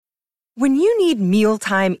When you need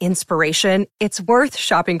mealtime inspiration, it's worth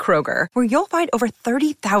shopping Kroger, where you'll find over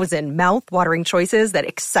 30,000 mouth-watering choices that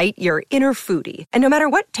excite your inner foodie. And no matter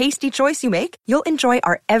what tasty choice you make, you'll enjoy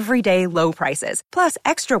our everyday low prices, plus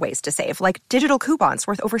extra ways to save, like digital coupons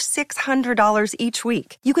worth over $600 each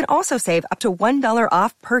week. You can also save up to $1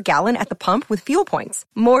 off per gallon at the pump with fuel points.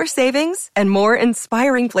 More savings and more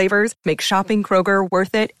inspiring flavors make shopping Kroger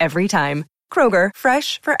worth it every time. Kroger,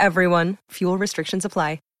 fresh for everyone. Fuel restrictions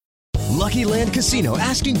apply. Lucky Land Casino,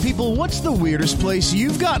 asking people, what's the weirdest place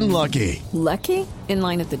you've gotten lucky? Lucky? In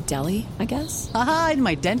line at the deli, I guess? Aha, in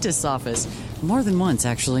my dentist's office. More than once,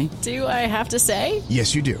 actually. Do I have to say?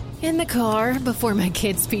 Yes, you do. In the car before my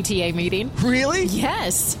kids' PTA meeting. Really?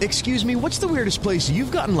 Yes. Excuse me, what's the weirdest place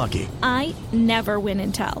you've gotten lucky? I never win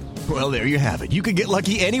and tell. Well, there you have it. You can get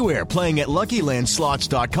lucky anywhere, playing at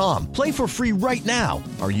LuckyLandSlots.com. Play for free right now.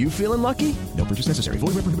 Are you feeling lucky? No purchase necessary.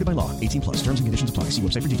 Void where prohibited by law. 18 plus. Terms and conditions apply. See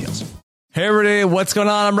website for details. Hey everybody, what's going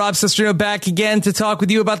on? I'm Rob Sestrino, back again to talk with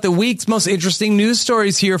you about the week's most interesting news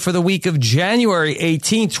stories here for the week of January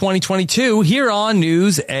 18th, 2022, here on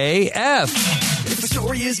News AF. If the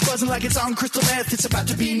story is buzzing like it's on crystal meth, it's about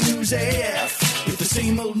to be News AF. If the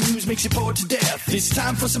same old news makes you bored to death, it's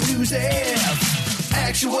time for some News AF.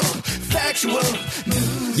 Actual, factual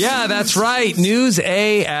news. Yeah, that's right. News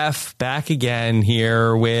AF back again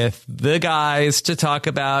here with the guys to talk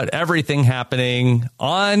about everything happening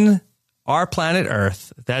on our planet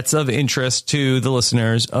Earth that's of interest to the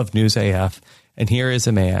listeners of News AF. And here is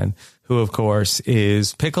a man who, of course,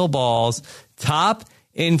 is Pickleball's top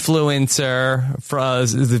influencer,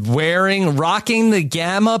 rocking the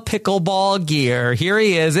Gamma Pickleball gear. Here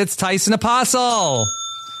he is. It's Tyson Apostle.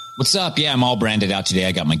 What's up? Yeah, I'm all branded out today.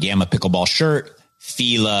 I got my Gamma Pickleball shirt,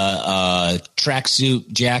 Fila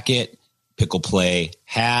tracksuit jacket, Pickle Play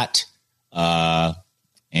hat,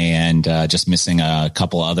 and just missing a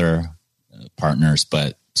couple other partners,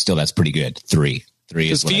 but still that's pretty good. Three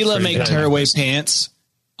Does is Fila make tearaway pants?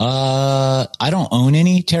 I don't own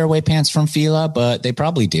any tearaway pants from Fila, but they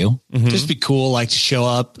probably do. Mm-hmm. Just be cool, like to show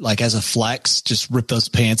up like as a flex, just rip those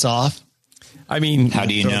pants off. I mean, how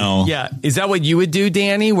do you know? Yeah. Is that what you would do,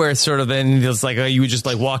 Danny? Where sort of then it's like, you would just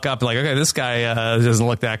like walk up and like, okay, this guy doesn't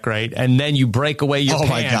look that great. And then you break away your pants.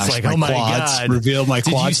 My gosh, like, my oh my quads, God. Reveal my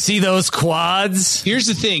quads. Did you see those quads? Here's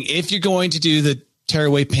the thing. If you're going to do the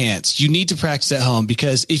tearaway pants, you need to practice at home,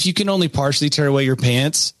 because if you can only partially tear away your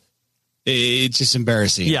pants, it's just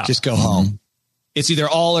embarrassing. Yeah. Just go home. It's either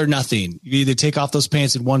all or nothing. You either take off those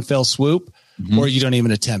pants in one fell swoop, or you don't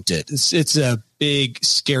even attempt it. It's a big,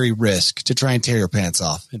 scary risk to try and tear your pants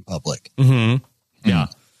off in public. Mm-hmm. Yeah.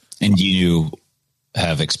 And you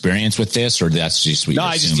have experience with this, or that's just what you're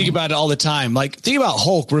I just think about it all the time. Like, think about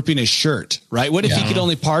Hulk ripping his shirt, right? What if he could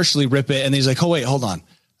only partially rip it, and he's like, oh, wait, hold on.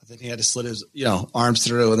 Then he had to slit his, arms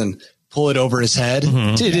through and then pull it over his head.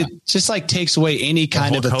 Mm-hmm. Dude, it just like takes away any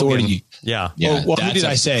kind of authority. Yeah. Well, who did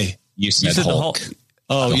I say? You said the Hulk.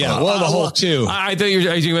 Oh, yeah. Well, the Hulk, too. I thought you were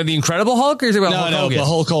talking about the Incredible Hulk, or is it about Hulk Hogan? The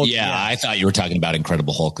Hulk Hulk. Yeah, I thought you were talking about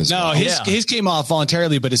Incredible Hulk as well. No, his came off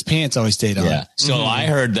voluntarily, but his pants always stayed on. Yeah. So I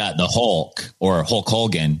heard that the Hulk, or Hulk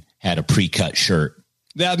Hogan, had a pre-cut shirt.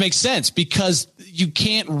 That makes sense, because you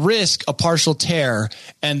can't risk a partial tear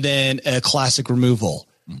and then a classic removal.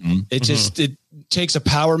 Mm-hmm. It takes a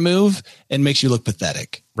power move and makes you look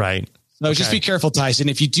pathetic. Right. So just be careful, Tyson.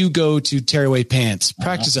 If you do go to tearaway pants,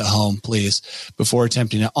 practice at home, please, before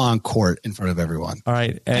attempting it on court in front of everyone. All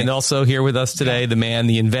right. And also here with us today, the man,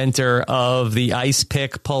 the inventor of the ice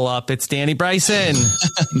pick pull up. It's Danny Bryson.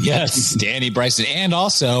 Yes, Danny Bryson. And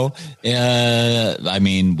also, we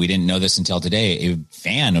didn't know this until today, a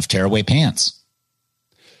fan of tearaway pants.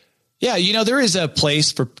 Yeah. There is a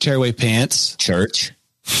place for tearaway pants. Church.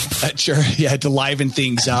 At church, to liven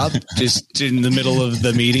things up, just in the middle of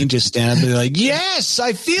the meeting, just stand up and be like, yes,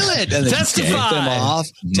 I feel it. And then testify. Take them off,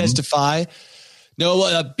 testify. No,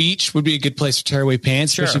 a beach would be a good place for tearaway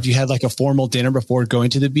pants, especially if you had like a formal dinner before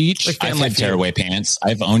going to the beach. I've had tearaway pants.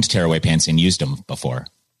 I've owned tearaway pants and used them before.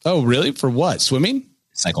 Oh, really? For what? Swimming?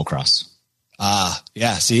 Cyclocross.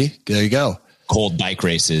 Yeah. See, there you go. Cold bike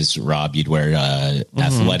races, Rob, you'd wear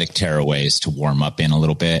athletic tearaways to warm up in a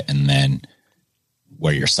little bit, and then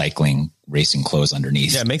wear your cycling racing clothes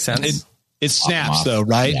underneath. Yeah, it makes sense. It snaps though,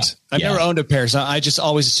 right? Yeah. I've never owned a pair, so I just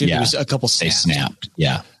always assumed it was a couple snaps. They snapped.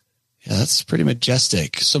 Yeah. Yeah, that's pretty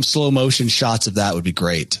majestic. Some slow motion shots of that would be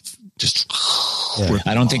great. Just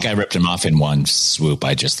I don't think I ripped them off in one swoop.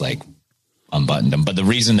 I just like unbuttoned them. But the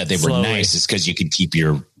reason that they were nice is because you could keep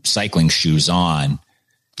your cycling shoes on.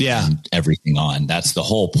 Yeah. And everything on. That's the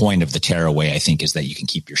whole point of the tearaway, I think, is that you can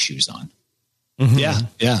keep your shoes on. Mm-hmm.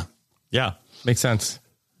 Yeah. Yeah. Makes sense.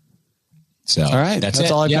 So all right,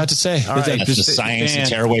 that's all I've got to say. All right. That's the science of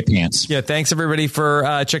tearaway pants. Yeah, thanks everybody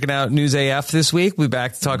for checking out News AF this week. We'll be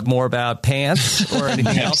back to talk more about pants or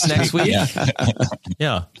anything else next week.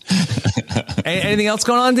 Yeah. Anything else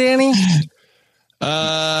going on, Danny?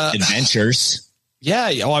 Adventures.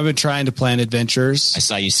 Yeah. Oh, I've been trying to plan adventures. I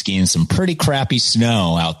saw you skiing some pretty crappy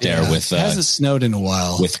snow out there with. It hasn't snowed in a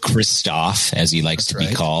while. With Christoph, as he likes to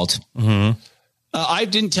be called. Mm-hmm. I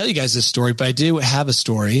didn't tell you guys this story, but I do have a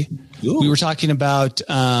story. Ooh. We were talking about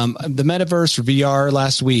the metaverse or VR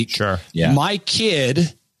last week. Sure. Yeah. My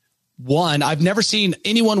kid won. I've never seen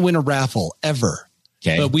anyone win a raffle ever.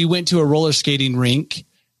 Okay. But we went to a roller skating rink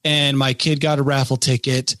and my kid got a raffle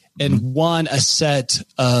ticket and won a set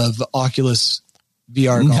of Oculus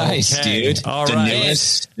VR goggles. Nice, dude. All the right.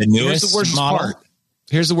 Newest Here's the worst model. part.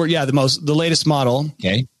 Here's the word. Yeah. The latest model.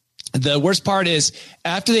 Okay. The worst part is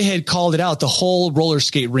after they had called it out, the whole roller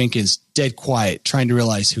skate rink is dead quiet, trying to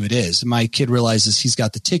realize who it is. My kid realizes he's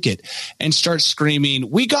got the ticket and starts screaming,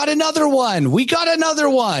 "We got another one! We got another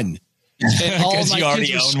one!" And all my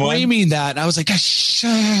kids were screaming that, and I was like,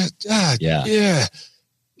 yeah.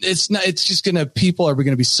 It's not. It's just people are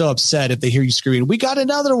going to be so upset if they hear you screaming, "We got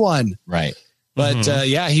another one!" Right. But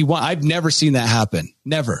he won. I've never seen that happen.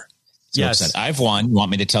 Never. So yes, upset. I've won. You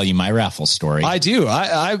want me to tell you my raffle story? I do.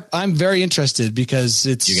 I'm very interested because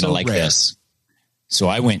you're going to like rare. this. So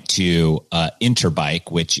I went to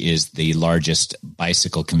Interbike, which is the largest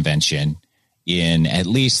bicycle convention in at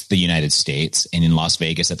least the United States, and in Las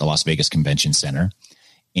Vegas at the Las Vegas Convention Center.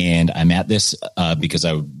 And I'm at this because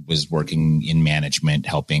I was working in management,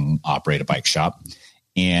 helping operate a bike shop,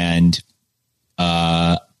 and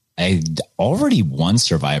I'd already won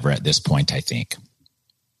Survivor at this point, I think.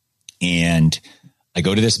 And I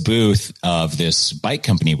go to this booth of this bike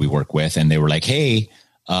company we work with, and they were like, "Hey,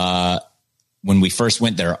 when we first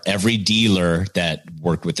went there, every dealer that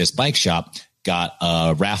worked with this bike shop got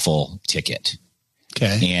a raffle ticket."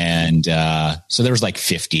 Okay. And so there was like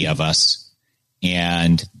 50 of us.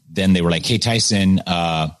 And then they were like, "Hey, Tyson,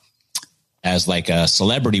 as like a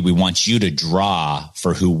celebrity, we want you to draw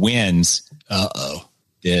for who wins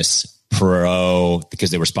this pro,"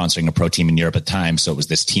 because they were sponsoring a pro team in Europe at the time. So it was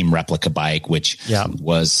this team replica bike, which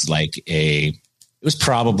was like it was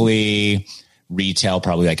probably retail,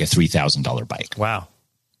 probably like a $3,000 bike. Wow.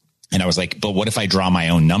 And I was like, "But what if I draw my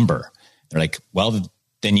own number?" They're like, "Well,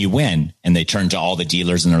 then you win." And they turned to all the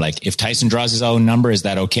dealers and they're like, "If Tyson draws his own number, is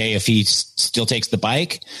that okay if he still takes the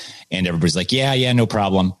bike?" And everybody's like, yeah, no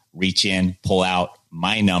problem. Reach in, pull out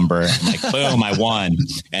my number. I'm like, boom, I won.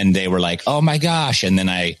 And they were like, "Oh my gosh." And then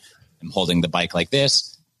I'm holding the bike like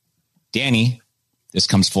this. Danny, this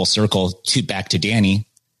comes full circle back to Danny.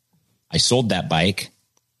 I sold that bike,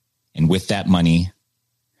 and with that money,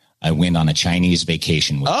 I went on a Chinese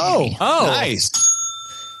vacation with Danny. Oh, nice.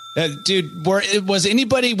 Dude, was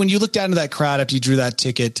anybody, when you looked out into that crowd after you drew that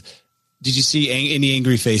ticket, did you see any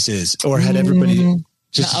angry faces, or had everybody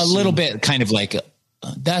just a little bit kind of like,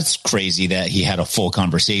 that's crazy that he had a full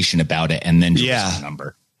conversation about it and then drew his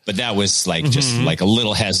number. But that was like just like a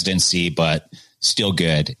little hesitancy, but still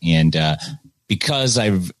good. And because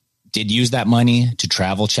I did use that money to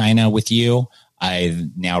travel China with you, I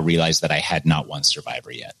now realize that I had not won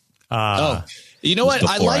Survivor yet. You know what?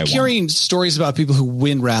 I like hearing stories about people who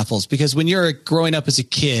win raffles, because when you're growing up as a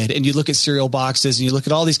kid and you look at cereal boxes and you look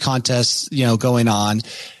at all these contests, going on,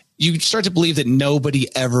 you start to believe that nobody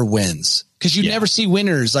ever wins, because you never see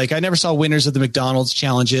winners. Like I never saw winners of the McDonald's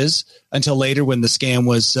challenges until later when the scam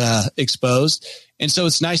was exposed. And so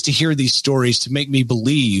it's nice to hear these stories to make me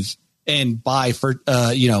believe and buy for,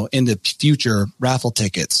 in the future raffle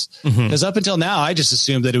tickets. Because up until now, I just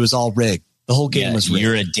assumed that it was all rigged. The whole game was rigged.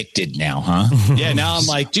 You're addicted now, huh? Yeah. Now I'm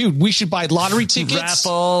like, dude, we should buy lottery tickets,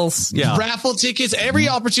 raffles, raffle tickets. Every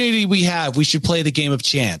opportunity we have, we should play the game of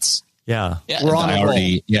chance. Yeah. We're on I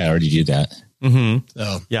already did that.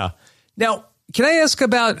 So, yeah. Now, can I ask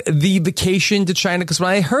about the vacation to China? Because when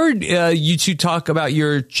I heard you two talk about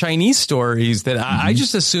your Chinese stories, that I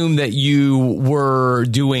just assumed that you were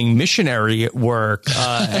doing missionary work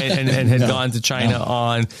and had gone to China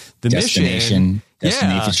on the destination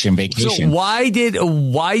vacation. So why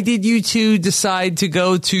did you two decide to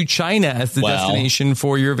go to China as the destination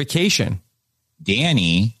for your vacation?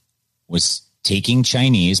 Danny was taking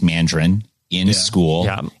Chinese Mandarin in school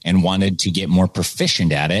and wanted to get more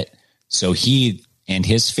proficient at it. So he and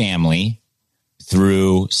his family,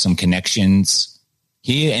 through some connections,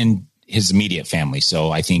 he and his immediate family.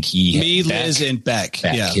 So I think Liz and Beck,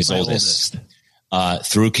 his oldest.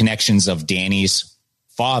 Through connections of Danny's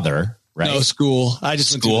father, right? No, school. I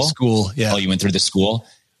just went through the school. Yeah. Oh, you went through the school?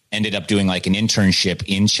 Ended up doing like an internship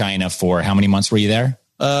in China for how many months were you there?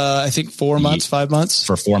 I think 4 months, 5 months.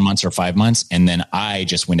 For 4 months or 5 months. And then I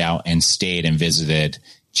just went out and stayed and visited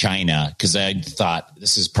China because I thought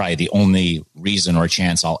this is probably the only reason or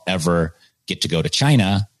chance I'll ever get to go to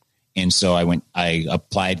China. And so I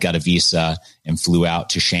applied, got a visa, and flew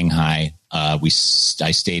out to Shanghai. I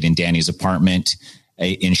stayed in Danny's apartment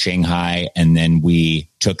in Shanghai, and then we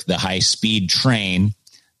took the high-speed train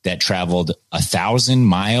that traveled 1,000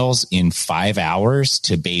 miles in 5 hours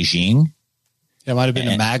to Beijing. It might have been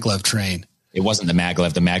a maglev train. It wasn't the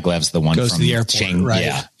maglev. The maglev's the one goes from to the airport, Shanghai.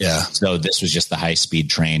 right? Yeah. So this was just the high-speed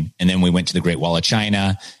train. And then we went to the Great Wall of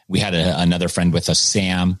China. We had another friend with us,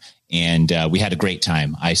 Sam, and we had a great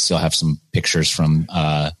time. I still have some pictures from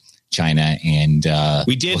China, and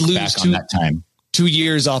we did lose back on that time. 2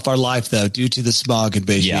 years off our life, though, due to the smog in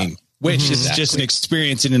Beijing, which is just an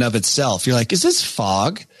experience in and of itself. You're like, is this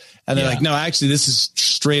fog? And they're like, no, actually, this is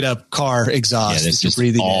straight up car exhaust. Yeah, this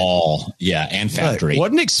is all, and factory.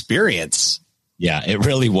 What an experience. Yeah, it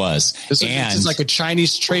really was. This is like a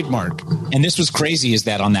Chinese trademark. And this was crazy is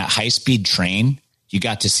that on that high-speed train, you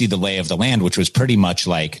got to see the lay of the land, which was pretty much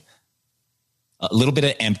like a little bit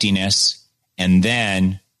of emptiness and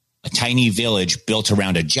then a tiny village built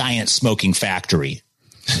around a giant smoking factory.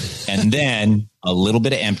 And then a little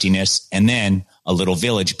bit of emptiness and then a little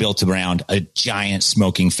village built around a giant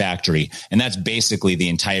smoking factory. And that's basically the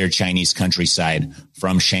entire Chinese countryside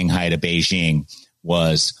from Shanghai to Beijing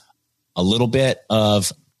was a little bit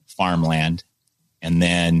of farmland and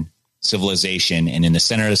then civilization. And in the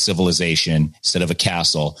center of civilization, instead of a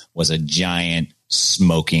castle, was a giant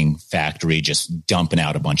smoking factory just dumping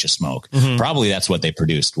out a bunch of smoke. Probably that's what they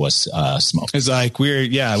produced was smoke. It's like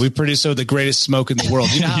we produce the greatest smoke in the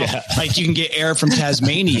world. You know how, like you can get air from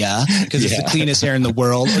Tasmania because it's the cleanest air in the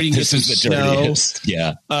world, or you can get some snow.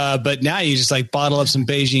 Yeah. But now you just like bottle up some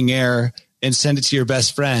Beijing air and send it to your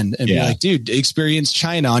best friend and be like, dude, experience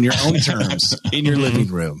China on your own terms in your living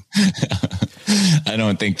room. I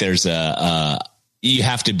don't think there's you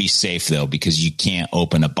have to be safe though, because you can't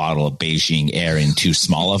open a bottle of Beijing air in too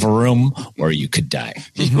small of a room or you could die.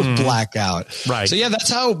 You would black out. Right. So yeah,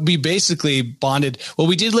 that's how we basically bonded. Well,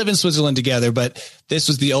 we did live in Switzerland together, but this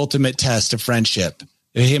was the ultimate test of friendship.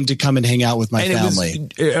 Him to come and hang out with my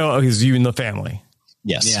family. It was you and the family.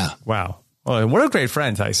 Yes. Yeah. Wow. Well, what a great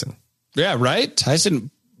friend, Tyson. Yeah, right.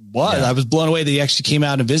 Tyson was. Yeah. I was blown away that he actually came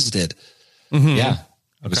out and visited. Yeah.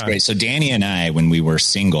 It was great. So Danny and I, when we were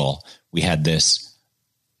single, we had this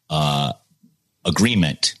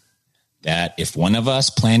agreement that if one of us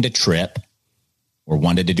planned a trip or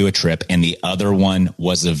wanted to do a trip and the other one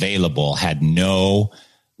was available, had no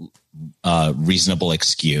reasonable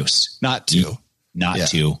excuse not to,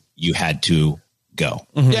 you had to go.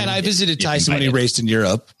 Yeah. And I visited Tyson when he raced in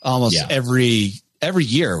Europe almost every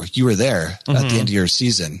year. You were there at the end of your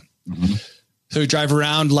season. So we drive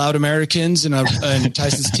around loud Americans in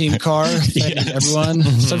Tyson's team car, everyone.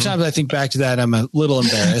 Sometimes I think back to that. I'm a little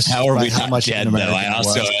embarrassed. How are we how not much dead, though? I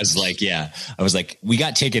also was like, we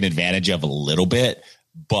got taken advantage of a little bit,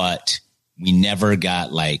 but we never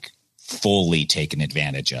got like fully taken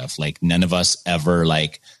advantage of. Like none of us ever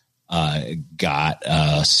got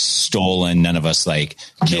stolen. None of us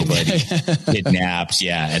nobody kidnapped.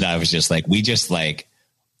 Yeah. And I was just like, we just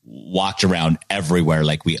walked around everywhere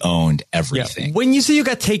like we owned everything. Yeah. When you say you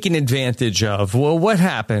got taken advantage of, well, what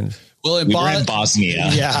happened? Well, we were in Bosnia.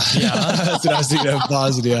 Yeah. That's what I was thinking of,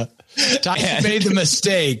 Bosnia. Tyson made the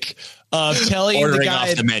mistake of telling the guy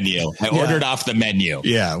off the menu. I ordered off the menu.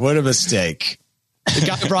 Yeah. What a mistake. The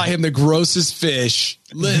guy brought him the grossest fish,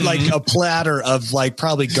 like a platter of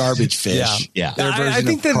probably garbage fish. Yeah. I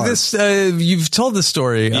think that this, you've told the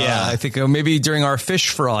story. I think maybe during our fish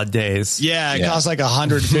fraud days. Yeah. It cost like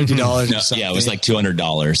 $150 or something. Yeah. It was like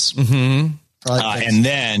 $200. And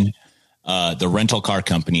then the rental car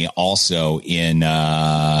company also in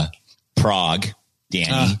Prague,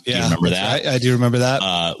 Danny, do you remember that? Right. I do remember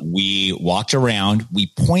that. We walked around. We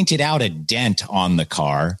pointed out a dent on the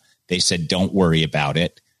car. They said, don't worry about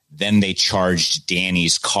it. Then they charged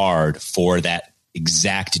Danny's card for that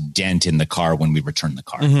exact dent in the car when we returned the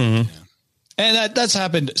car. And that's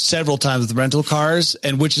happened several times with rental cars,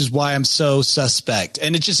 and which is why I'm so suspect.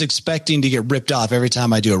 And it's just expecting to get ripped off every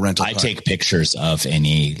time I do a rental car. I take pictures of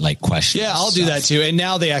any questions. Yeah, I'll do that too. And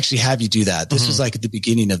now they actually have you do that. This was at the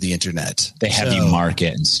beginning of the internet. They have you mark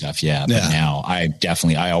it and stuff. Yeah. But now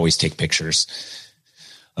I always take pictures.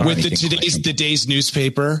 With the day's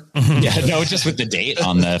newspaper. Just with the date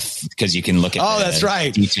on because you can look at that's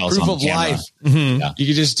right. Details Proof on of camera. life. You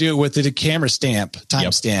can just do it with the camera stamp,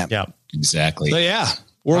 time stamp. Yeah, exactly. But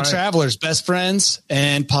world travelers, best friends,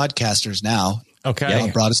 and podcasters now. Okay.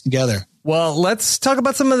 Brought us together. Well, let's talk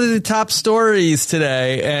about some of the top stories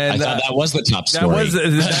today. And I thought that was the top story. I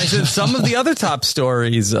said some of the other top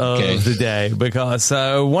stories of the day, because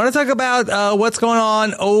I want to talk about what's going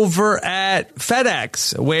on over at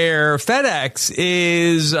FedEx, where FedEx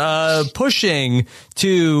is pushing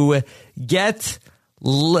to get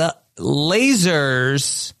lasers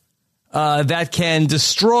that can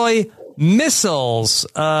destroy missiles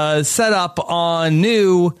set up on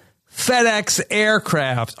new FedEx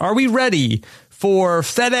aircraft. Are we ready for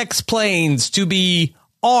FedEx planes to be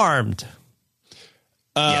armed?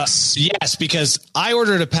 Yes, because I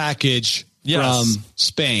ordered a package from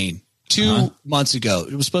Spain 2 months ago.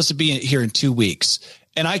 It was supposed to be here in 2 weeks.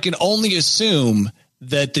 And I can only assume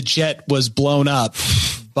that the jet was blown up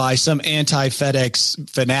by some anti-FedEx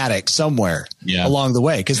fanatic somewhere along the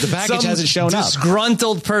way, because the package hasn't shown up.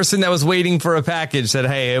 Disgruntled person that was waiting for a package said,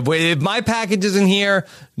 hey, if my package isn't here,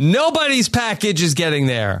 nobody's package is getting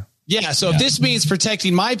there. Yeah, so if this means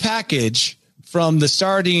protecting my package from the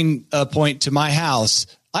starting point to my house,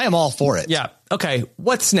 I am all for it. Yeah. Okay,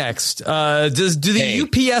 what's next? Do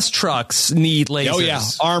the UPS trucks need lasers? Oh, yeah,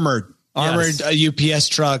 armored UPS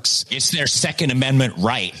trucks. It's their Second Amendment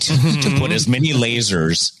right to put as many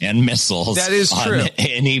lasers and missiles on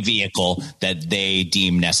any vehicle that they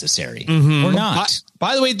deem necessary or not.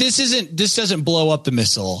 By the way, this doesn't blow up the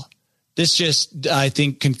missile. This just, I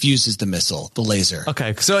think, confuses the missile, the laser.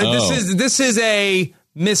 Okay, so this is a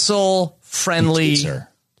missile friendly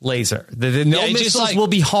laser. No missiles will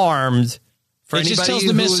be harmed. For anybody who's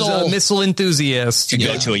a missile enthusiast, to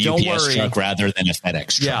go to a UPS truck rather than a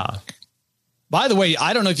FedEx truck. Yeah. By the way,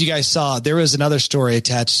 I don't know if you guys saw, there was another story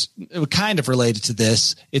attached, kind of related to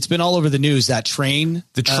this. It's been all over the news, that train.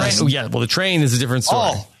 The train is a different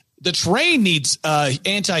story. Oh, the train needs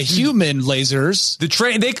anti-human lasers. The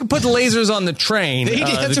train, they could put the lasers on the train.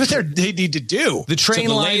 That's what they need to do. The train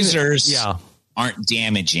lasers aren't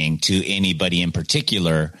damaging to anybody in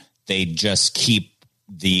particular. They just keep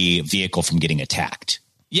the vehicle from getting attacked.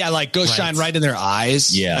 Yeah, like shine right in their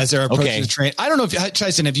eyes as they're approaching the train. I don't know if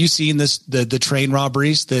Tyson, have you seen this the train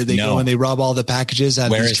robberies? They go and they rob all the packages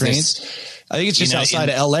out of these trains. I think it's just outside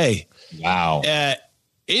of LA. Wow.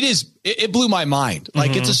 It blew my mind.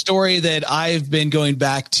 Like it's a story that I've been going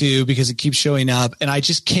back to because it keeps showing up, and I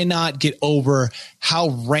just cannot get over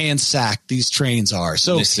how ransacked these trains are.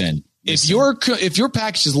 So listen. If your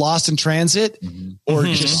package is lost in transit or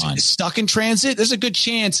just stuck in transit, there's a good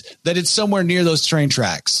chance that it's somewhere near those train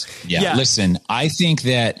tracks. Yeah. Listen, I think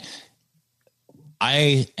that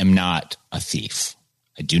I am not a thief.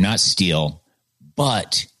 I do not steal,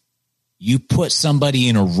 but you put somebody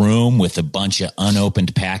in a room with a bunch of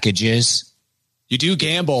unopened packages. You do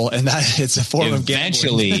gamble, and that it's a form of gambling.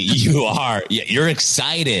 Eventually you're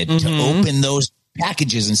excited to open those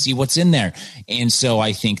packages and see what's in there. And so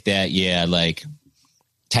I think that,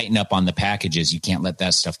 tighten up on the packages. You can't let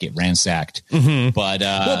that stuff get ransacked.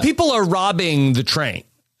 But people are robbing the train.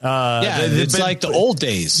 It's like the old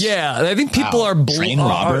days. Yeah, I think people are train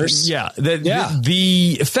robbers.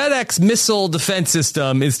 The FedEx missile defense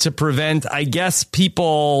system is to prevent, I guess,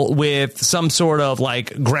 people with some sort of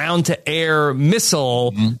like ground to air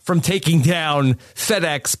missile from taking down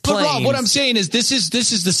FedEx planes. But Rob, what I'm saying is this is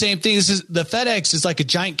the same thing. This is the FedEx is like a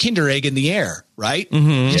giant Kinder egg in the air, right?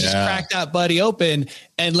 You just crack that buddy open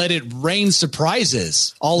and let it rain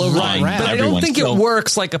surprises all over the ground. But I don't think it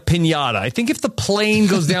works like a piñata. I think if the plane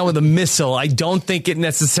goes down with a missile, I don't think it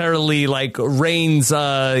necessarily like rains,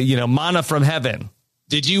 manna from heaven.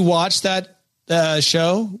 Did you watch that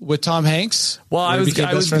show with Tom Hanks? Well, I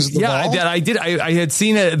did. I had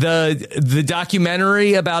seen the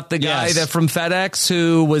documentary about the guy that from FedEx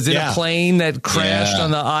who was in a plane that crashed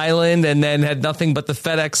on the island and then had nothing but the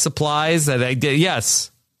FedEx supplies that I did. Yes.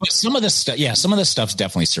 But some of the stuff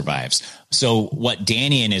definitely survives. So what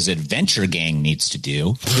Danny and his adventure gang needs to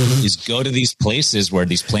do is go to these places where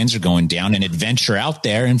these planes are going down and adventure out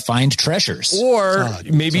there and find treasures. Or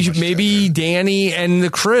maybe Danny and the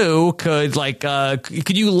crew could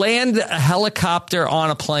could you land a helicopter on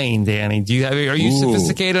a plane, Danny? Are you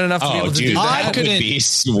sophisticated enough to be able to do that? That would be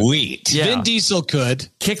sweet. Yeah. Vin Diesel could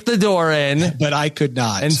kick the door in, but I could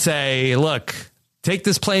not, and say, look, take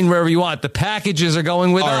this plane wherever you want. The packages are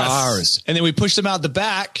going with us. Ours. And then we push them out the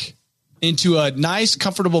back into a nice,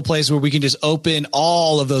 comfortable place where we can just open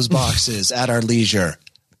all of those boxes at our leisure.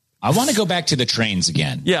 I want to go back to the trains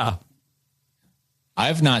again. Yeah.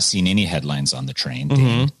 I've not seen any headlines on the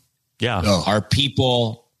train. Yeah. Oh. Are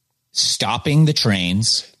people stopping the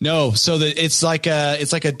trains? No. So it's like a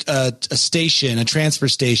station, a transfer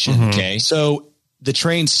station. Okay. So the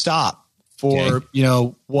trains stop for,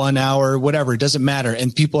 1 hour, whatever. It doesn't matter.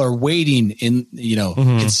 And people are waiting in,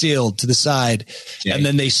 concealed to the side. Okay. And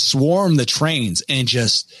then they swarm the trains and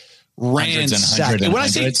just ransack.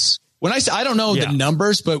 When I say, I don't know the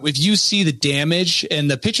numbers, but if you see the damage and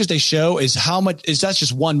the pictures they show is that's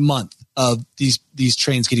just 1 month of these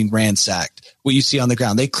trains getting ransacked. What you see on the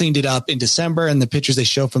ground, they cleaned it up in December, and the pictures they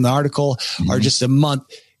show from the article are just a month.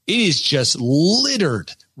 It is just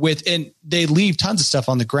littered with, and they leave tons of stuff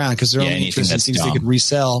on the ground because they're only interested in things they could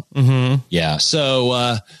resell. Mm-hmm. Yeah.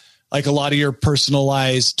 So, like a lot of your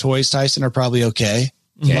personalized toys, Tyson, are probably okay.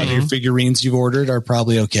 A lot of your figurines you've ordered are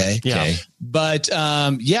probably okay. Yeah. Okay. But,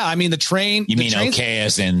 I mean, the train. You mean okay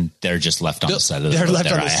as in they're just left on the side of the road. They're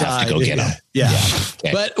left on the side. I have to go get them. Yeah.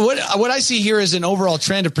 Okay. But what I see here is an overall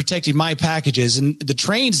trend of protecting my packages, and the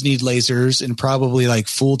trains need lasers and probably like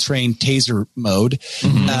full train taser mode.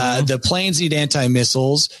 Mm-hmm. The planes need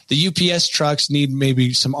anti-missiles. The UPS trucks need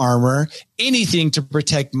maybe some armor, anything to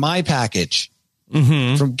protect my package.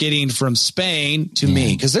 Mm-hmm. From getting from Spain to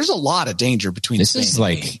me, because there's a lot of danger between. This Spain is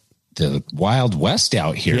like the Wild West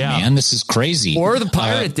out here, man. This is crazy. Or the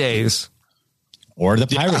pirate days. Or the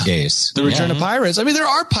pirate days. The return of pirates. I mean, there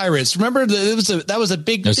are pirates. Remember, that was a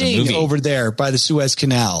big thing over there by the Suez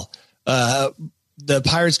Canal. The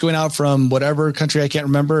pirates going out from whatever country I can't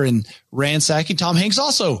remember and ransacking. Tom Hanks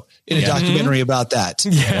also in a documentary about that.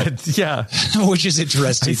 Yeah. Which is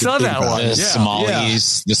interesting. I saw that one.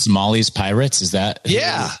 The Somalis pirates. Is that?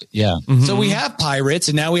 Yeah. Yeah. Mm-hmm. So we have pirates,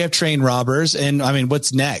 and now we have train robbers. And I mean,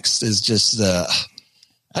 what's next is just I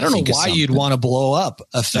don't know why you'd want to blow up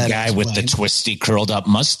a FedEx guy with the twisty curled up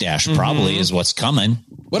mustache probably is what's coming.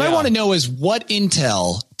 What I want to know is what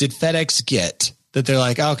intel did FedEx get that they're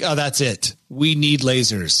like, oh, that's it. We need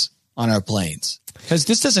lasers on our planes. Because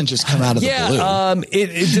this doesn't just come out of the blue.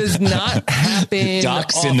 It does not happen.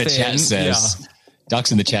 Ducks in the chat says.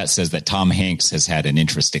 Ducks in the chat says that Tom Hanks has had an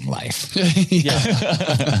interesting life. There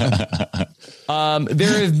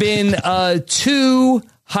have been 2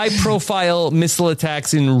 high-profile missile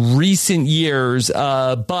attacks in recent years,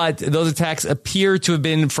 but those attacks appear to have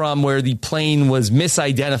been from where the plane was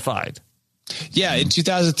misidentified. Yeah, in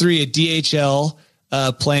 2003, a DHL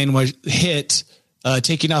plane was hit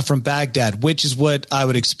taking off from Baghdad, which is what I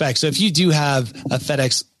would expect. So if you do have a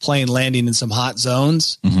FedEx plane landing in some hot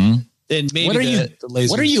zones, then maybe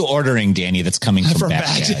what are you ordering, Danny, that's coming from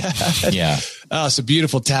Baghdad? Yeah. Oh, some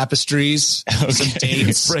beautiful tapestries, some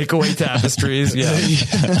dates. Breakaway tapestries, yeah.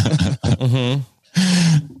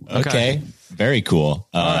 Okay. Very cool.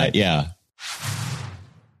 All right. Yeah.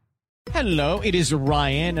 Hello, it is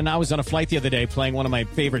Ryan, and I was on a flight the other day playing one of my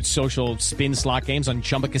favorite social spin slot games on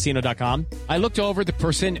ChumbaCasino.com. I looked over at the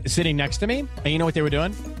person sitting next to me, and you know what they were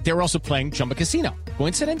doing? They were also playing Chumba Casino.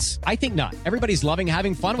 Coincidence? I think not. Everybody's loving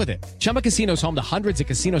having fun with it. Chumba Casino is home to hundreds of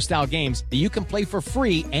casino-style games that you can play for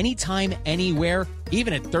free anytime, anywhere,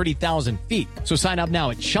 even at 30,000 feet. So sign up now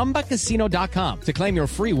at ChumbaCasino.com to claim your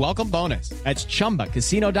free welcome bonus. That's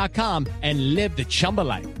ChumbaCasino.com and live the Chumba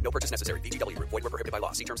life. No purchase necessary. VGW. Void where prohibited by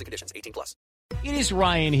law. See terms and conditions. 18+. It is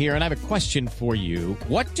Ryan here, and I have a question for you.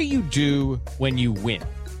 What do you do when you win?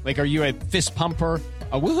 Like, are you a fist pumper,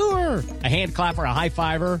 a woohooer, a hand clapper, a high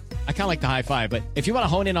fiver? I kind of like the high five, but if you want to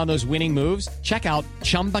hone in on those winning moves, check out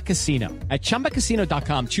Chumba Casino. At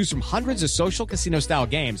ChumbaCasino.com, choose from hundreds of social casino-style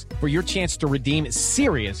games for your chance to redeem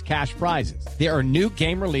serious cash prizes. There are new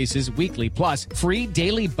game releases weekly, plus free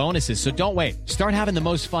daily bonuses. So don't wait. Start having the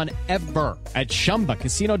most fun ever at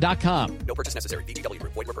ChumbaCasino.com. No purchase necessary. VGW.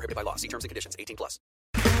 Void where prohibited by law. See terms and conditions. 18+.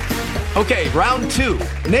 Okay, round 2.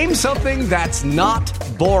 Name something that's not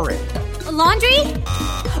boring. A laundry?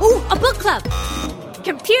 Ooh, a book club.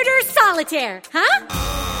 Computer solitaire, huh?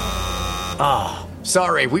 Ah,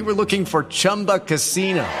 sorry, we were looking for Chumba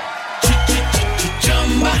Casino.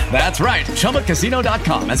 That's right,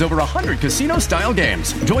 ChumbaCasino.com has over 100 casino-style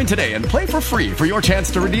games. Join today and play for free for your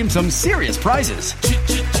chance to redeem some serious prizes.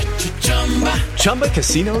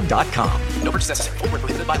 ChumbaCasino.com. No purchase necessary. Void where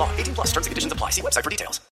prohibited by law. 18+. Terms and conditions apply. See website for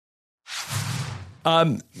details.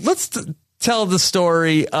 Let's tell the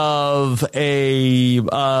story of a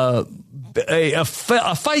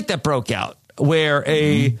fight that broke out where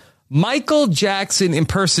a Michael Jackson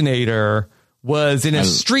impersonator was in a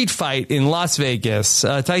street fight in Las Vegas.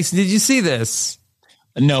 Tyson, did you see this?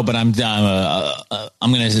 No, but I'm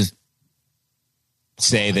going to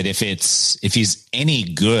say that if he's any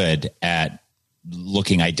good at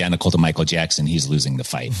looking identical to Michael Jackson, he's losing the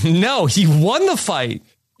fight. No, he won the fight.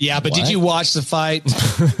 Yeah, but did you watch the fight?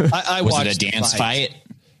 I was watched it a dance fight?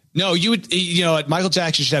 No, Michael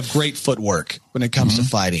Jackson should have great footwork when it comes to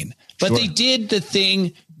fighting. But they did the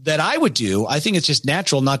thing that I would do. I think it's just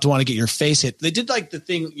natural not to want to get your face hit. They did like the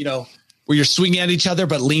thing, where you're swinging at each other,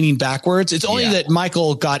 but leaning backwards. It's only that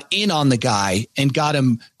Michael got in on the guy and got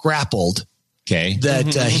him grappled. Okay.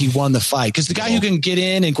 That he won the fight. Because the guy who can get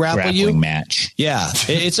in and grapple you. Match. Yeah.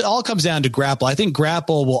 It all comes down to grapple. I think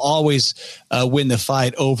grapple will always win the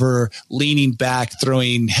fight over leaning back,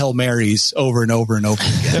 throwing Hail Marys over and over and over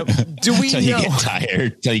again. Do we Until you get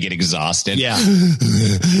tired, until you get exhausted. Yeah.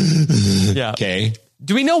 Yeah. Okay.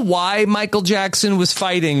 Do we know why Michael Jackson was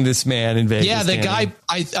fighting this man in Vegas? Yeah, the guy,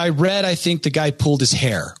 I read, I think the guy pulled his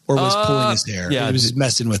hair or was pulling his hair. Yeah. He was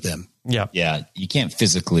messing with him. Yeah. Yeah. You can't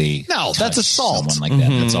physically. No, that's assault. Someone like that.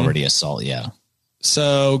 That's already assault. Yeah.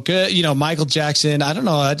 So good. Michael Jackson, I don't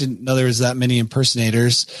know. I didn't know there was that many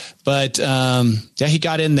impersonators, but he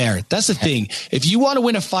got in there. That's the thing. If you want to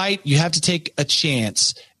win a fight, you have to take a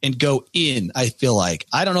chance and go in. I feel like,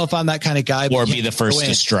 I don't know if I'm that kind of guy, or be the first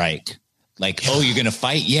to strike. Like, oh, you're going to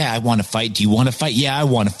fight? Yeah, I want to fight. Do you want to fight? Yeah, I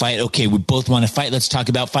want to fight. Okay, we both want to fight. Let's talk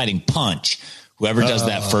about fighting. Punch. Whoever does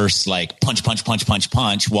that first, like punch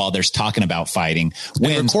while there's talking about fighting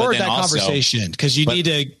wins. Record that conversation because you need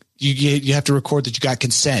to. You have to record that you got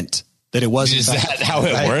consent. That it wasn't. Is that how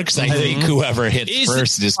it works? I think whoever hits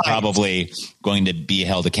first is probably going to be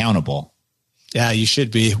held accountable. Yeah, you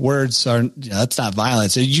should be. Words are, that's not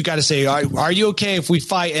violence. You got to say, are you okay if we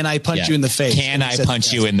fight and I punch you in the face? Can I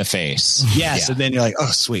punch you in the face? Yes. And then you're like,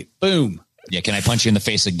 oh, sweet. Boom. Yeah. Can I punch you in the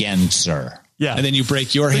face again, sir? Yeah. And then you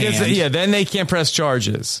break your hand. Yeah. Then they can't press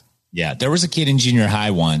charges. Yeah. There was a kid in junior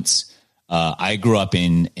high once. I grew up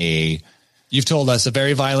in you've told us, a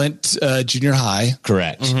very violent junior high.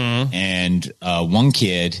 Correct. Mm-hmm. And one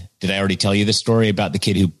kid, did I already tell you the story about the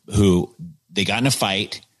kid who they got in a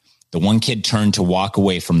fight? The one kid turned to walk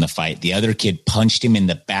away from the fight. The other kid punched him in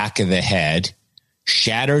the back of the head,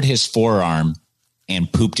 shattered his forearm, and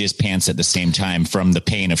pooped his pants at the same time from the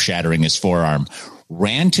pain of shattering his forearm.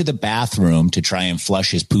 Ran to the bathroom to try and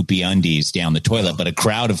flush his poopy undies down the toilet, but a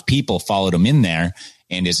crowd of people followed him in there,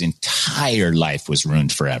 and his entire life was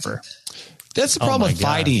ruined forever. That's the problem with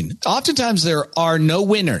fighting. Oftentimes there are no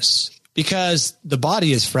winners because the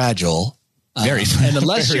body is fragile. Very, and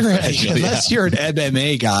unless you're an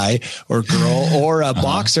MMA guy or girl or a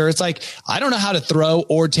boxer, it's like, I don't know how to throw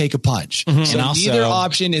or take a punch. Mm-hmm. So neither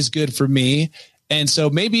option is good for me. And so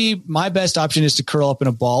maybe my best option is to curl up in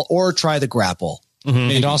a ball or try the grapple.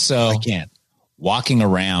 Mm-hmm. And also I can't. Walking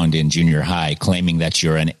around in junior high claiming that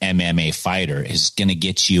you're an MMA fighter is going to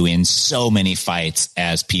get you in so many fights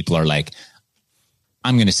as people are like,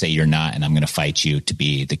 I'm going to say you're not, and I'm going to fight you to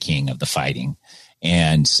be the king of the fighting.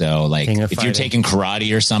 And so, like, if you're taking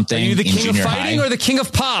karate or something, are you the king of fighting or the king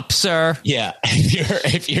of pop, sir? Yeah,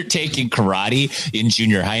 if you're taking karate in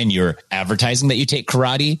junior high and you're advertising that you take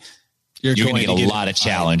karate, you're going to get a lot of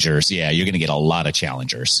challengers. Yeah, you're going to get a lot of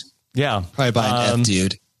challengers. Yeah, probably by an F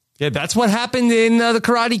dude. Yeah, that's what happened in the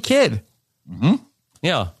Karate Kid. Mm-hmm.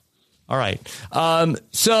 Yeah. All right.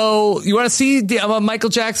 So you want to see the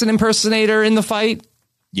Michael Jackson impersonator in the fight?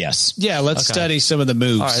 Yes. Yeah, let's study some of the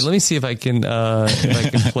moves. All right, let me see if I can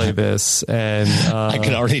play this. And I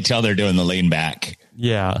can already tell they're doing the lean back.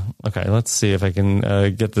 Yeah. Okay, let's see if I can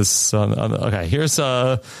get this on. Okay, here's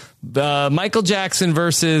Michael Jackson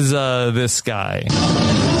versus this guy. I'm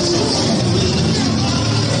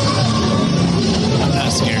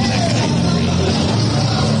not scared of that guy.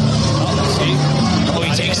 Oh, see? Oh,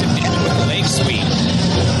 he takes him down with the leg sweep.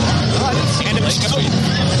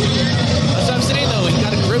 That's what I'm saying, though.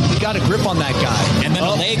 He got a grip on that guy. And then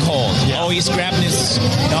a leg hold. Yeah. Oh, he's grabbing his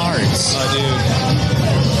nards. Oh,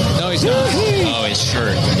 dude. No, he's not. Oh, his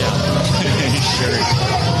shirt. Yeah. His shirt.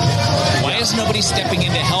 Why is nobody stepping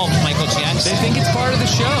in to help Michael Jackson? They think it's part of the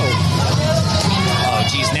show. Oh,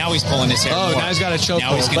 geez. Now he's pulling his hair. Oh, now he's got a choke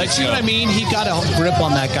hold. But you know what I mean? He got a grip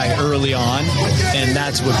on that guy early on, and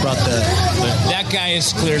that's what brought the... That guy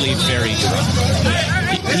is clearly very drunk.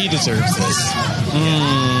 He deserves this.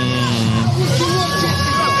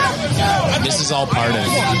 This is all part of,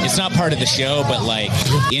 it's not part of the show, but like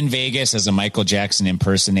in Vegas as a Michael Jackson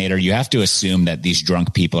impersonator, you have to assume that these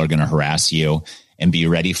drunk people are going to harass you and be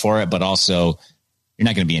ready for it. But also you're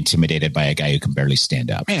not going to be intimidated by a guy who can barely stand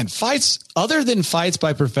up. Man, fights, other than fights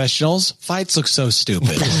by professionals, fights look so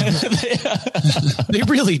stupid. They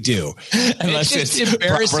really do. Unless it's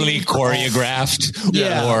properly choreographed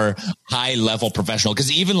or high level professional.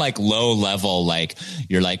 Because even like low level, like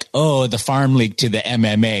you're like, oh, the farm league to the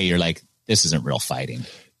MMA, you're like, this isn't real fighting.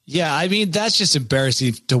 Yeah, I mean, that's just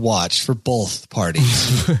embarrassing to watch for both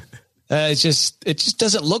parties. It just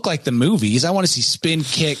doesn't look like the movies. I want to see spin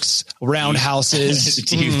kicks, roundhouses.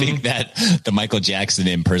 Do you think that the Michael Jackson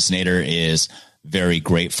impersonator is very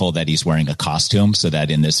grateful that he's wearing a costume so that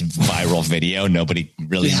in this viral video, nobody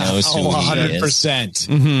really knows who 100%. He is.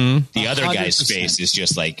 Mm-hmm. The other 100%. guy's face is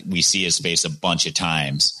just like, we see his face a bunch of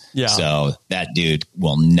times. Yeah. So that dude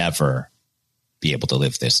will never be able to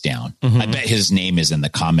live this down. Mm-hmm. I bet his name is in the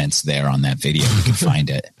comments there on that video. You can find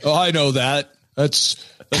it. Oh, I know that. That's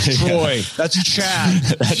Troy. That's Chad.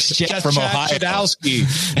 That's Chad from Ohio. Chadowski.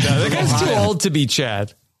 No, that guy's too old to be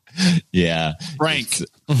Chad. Yeah. Frank.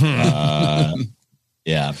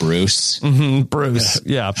 Yeah. Bruce. Mm-hmm. Bruce.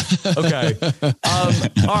 Yeah. Okay.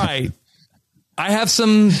 All right. I have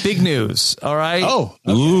some big news. All right. Oh.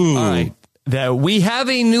 Okay. Ooh. All right. That we have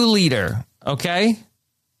a new leader. Okay.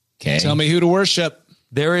 Okay. Tell me who to worship.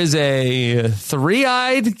 There is a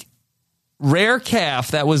 3-eyed rare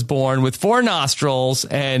calf that was born with 4 nostrils,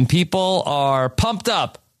 and people are pumped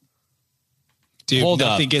up. Dude, Hold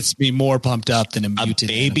nothing up. gets me more pumped up than a mutant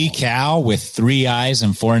baby animal. cow with 3 eyes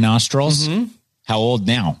and 4 nostrils. Mm-hmm. How old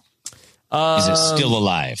now? Is it still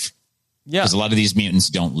alive? Yeah. Because a lot of these mutants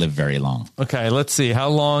don't live very long. Okay. Let's see. How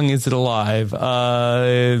long is it alive?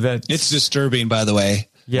 It's disturbing, by the way.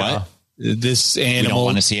 Yeah. What? This You animal. don't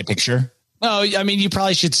want to see a picture? No, I mean, you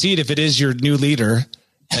probably should see it if it is your new leader.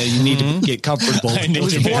 You need to get comfortable. I need It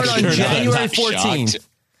was to make born sure on that I'm January not 14th. shocked.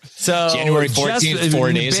 So January 14th,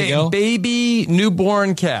 4 days ago? Baby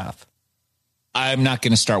newborn calf. I'm not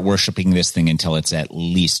going to start worshiping this thing until it's at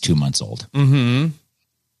least 2 months old. Mm-hmm.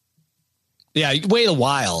 Yeah, you wait a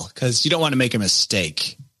while because you don't want to make a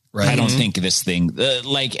mistake. Right. I don't think this thing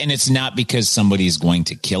and it's not because somebody's going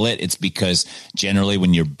to kill it. It's because generally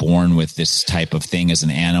when you're born with this type of thing as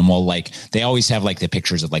an animal, like they always have like the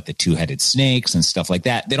pictures of like the 2-headed snakes and stuff like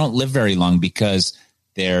that. They don't live very long because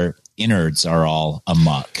their innards are all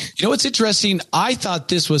amok. You know what's interesting? I thought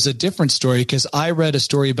this was a different story because I read a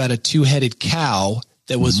story about a 2-headed cow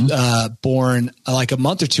that was born like a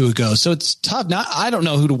month or 2 ago. So it's tough. I don't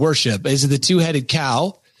know who to worship. Is it the 2-headed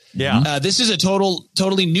cow? Yeah. This is a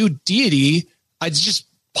totally new deity. I just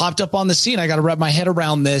popped up on the scene. I got to wrap my head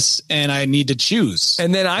around this and I need to choose.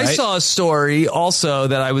 And then I saw a story also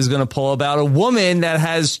that I was going to pull about a woman that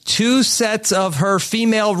has 2 sets of her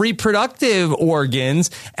female reproductive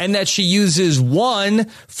organs and that she uses one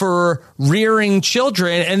for rearing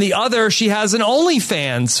children and the other she has an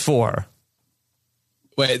OnlyFans for.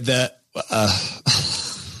 Wait,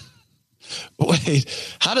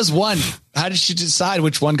 how did she decide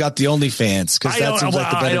which one got the OnlyFans? Because that seems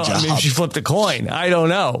like the better job. I mean, she flipped a coin. I don't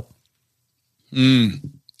know.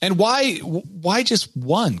 And why just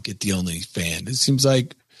one get the OnlyFans? It seems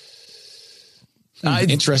like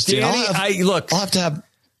interesting. Danny, I'll have to have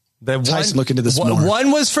Tyson look into this more.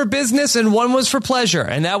 One was for business and one was for pleasure,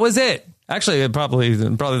 and that was it. Actually, probably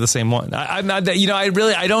the same one. I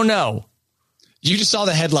don't know. You just saw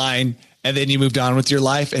the headline and then you moved on with your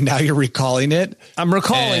life and now you're recalling it. I'm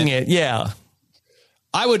recalling it. Yeah.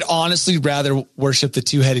 I would honestly rather worship the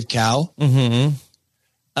 2-headed cow. Mm-hmm.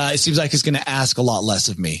 It seems like it's going to ask a lot less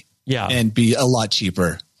of me. Yeah. And be a lot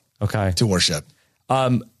cheaper. Okay. To worship.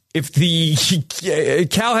 If the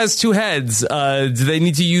cow has 2 heads, do they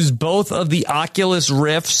need to use both of the Oculus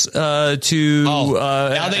Rifts now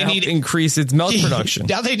they need increase its milk production?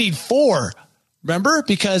 Now they need 4. Remember?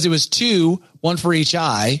 Because it was 2, 1 for each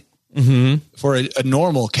eye for a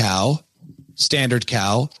normal cow, standard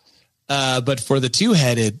cow. But for the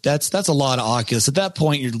 2-headed, that's a lot of Oculus. At that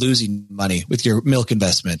point, you're losing money with your milk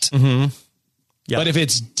investment. Mm-hmm. Yep. But if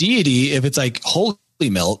it's deity, if it's like holy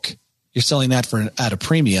milk, you're selling that at a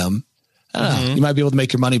premium. I don't know. You might be able to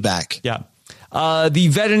make your money back. Yeah. The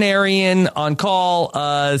veterinarian on call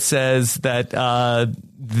says that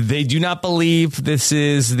they do not believe this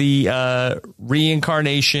is the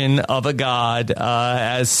reincarnation of a god,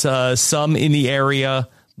 as some in the area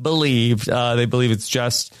believed. They believe it's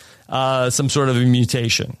just some sort of a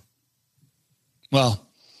mutation. Well,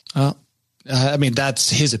 I mean, that's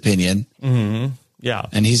his opinion. Mm-hmm. Yeah.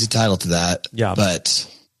 And he's entitled to that. Yeah. But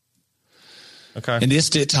okay, in this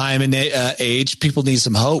time and age, people need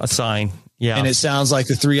some hope. A sign. Yeah. And it sounds like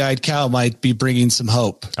the 3-eyed cow might be bringing some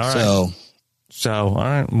hope. All right. So, all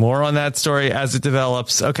right. More on that story as it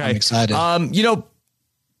develops. Okay. I'm excited.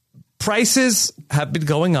 Prices have been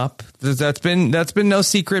going up. That's been no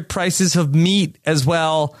secret. Prices of meat as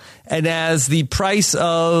well. And as the price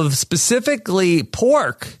of specifically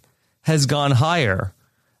pork has gone higher,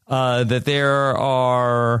 that there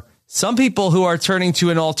are some people who are turning to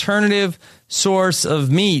an alternative source of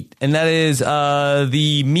meat, and that is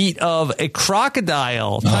the meat of a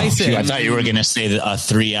crocodile. Tyson. I thought you were going to say a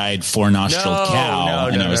 3-eyed 4-nostril cow.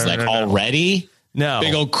 I was already? No.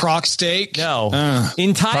 Big old croc steak? No.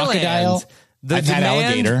 In Thailand, crocodile? the I've had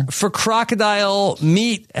alligator. demand for crocodile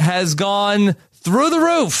meat has gone through the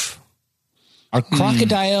roof. Are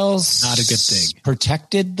crocodiles not a good thing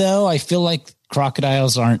protected though? I feel like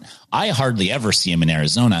crocodiles aren't. I hardly ever see them in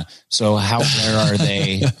Arizona. So where are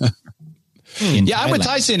they? I'm with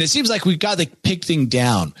Tyson. It seems like we've got the pig thing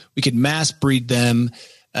down. We could mass breed them.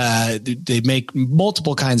 They make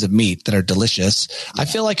multiple kinds of meat that are delicious. I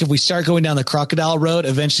feel like if we start going down the crocodile road,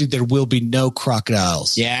 eventually there will be no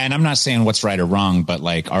crocodiles. Yeah. And I'm not saying what's right or wrong, but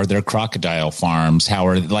like, are there crocodile farms? How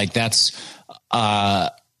are like, that's,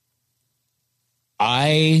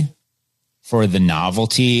 for the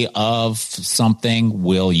novelty of something,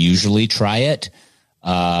 will usually try it.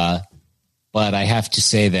 But I have to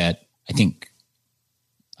say that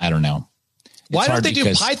I don't know. Why don't they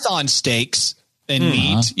do python steaks and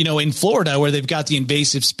meat, in Florida where they've got the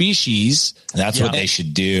invasive species? That's what they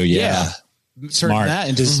should do. Yeah. Smart. That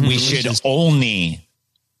into we should only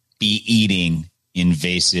be eating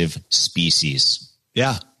invasive species.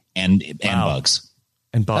 Yeah. And bugs.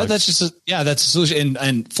 And bugs. That's just that's a solution.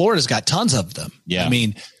 And Florida's got tons of them. Yeah. I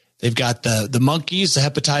mean, they've got the monkeys, the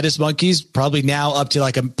hepatitis monkeys, probably now up to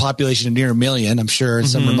like a population of near 1 million, I'm sure, in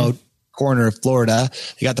some remote corner of Florida.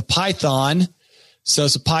 They got the python. So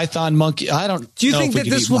it's a python monkey. Do you think that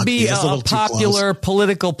this will be a popular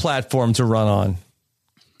political platform to run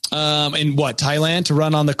on? In what, Thailand? To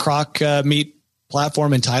run on the croc meat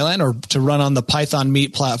platform in Thailand, or to run on the python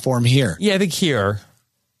meat platform here? Yeah, I think here.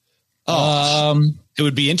 It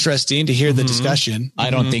would be interesting to hear the discussion.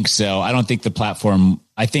 I don't think so. I don't think the platform,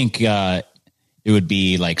 I think it would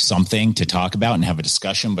be like something to talk about and have a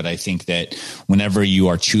discussion. But I think that whenever you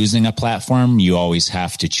are choosing a platform, you always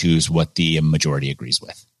have to choose what the majority agrees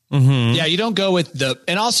with. Yeah, you don't go with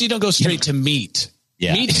and also you don't go straight to meat.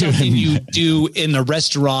 Yeah. Meat is something you do in a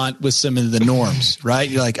restaurant with some of the norms, right?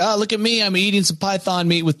 You're like, oh, look at me. I'm eating some python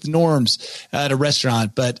meat with the norms at a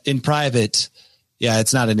restaurant. But in private,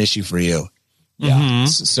 it's not an issue for you. Yeah.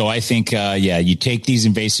 So I think, you take these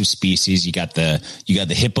invasive species. You got the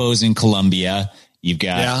hippos in Colombia. You've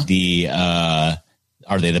got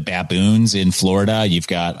are they the baboons in Florida? You've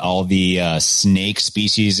got all the snake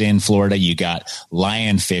species in Florida. You got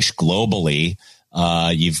lionfish globally.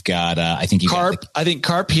 You've got, I think carp. I think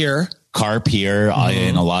carp here. Carp here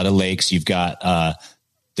in a lot of lakes. You've got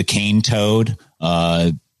the cane toad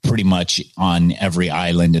pretty much on every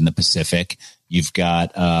island in the Pacific. You've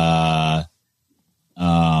got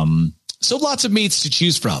so lots of meats to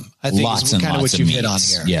choose from. I think lots is kind of what you've hit on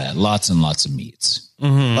here. here. Yeah, lots and lots of meats.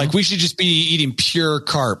 Like we should just be eating pure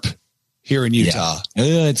carp here in Utah.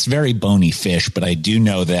 Yeah. It's very bony fish, but I do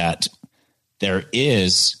know that there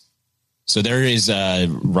is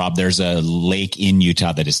Rob, there's a lake in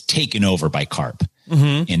Utah that is taken over by carp.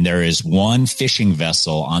 And there is one fishing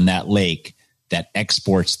vessel on that lake that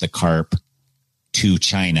exports the carp to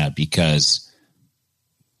China because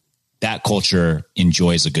that culture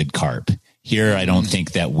enjoys a good carp. Here, I don't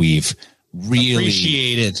think that we've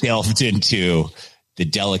really delved into the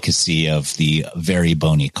delicacy of the very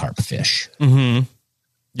bony carp fish.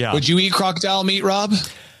 Yeah. Would you eat crocodile meat, Rob?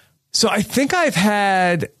 So I think I've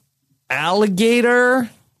had alligator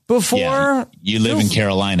before. Yeah, you live in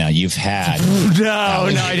Carolina. You've had alligator.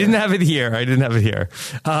 No, I didn't have it here.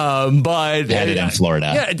 But had it in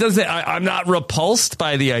Florida. Yeah, it doesn't. I'm not repulsed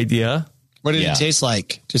by the idea. What did it taste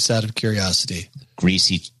like? Just out of curiosity.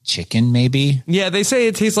 Greasy chicken, maybe? Yeah, they say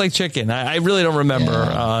it tastes like chicken. I really don't remember.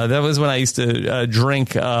 Yeah. That was when I used to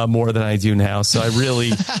drink more than I do now. So I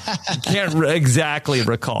really can't exactly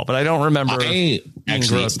recall, but I don't remember being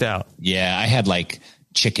grossed out. Yeah, I had like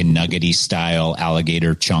chicken nuggety style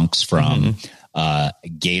alligator chunks from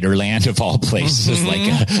Gatorland of all places, like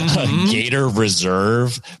a gator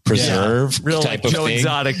preserve real type like of thing.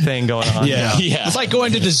 Exotic thing going on. Yeah. It's like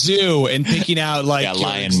going to the zoo and picking out like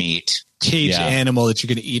lion meat caged animal that you're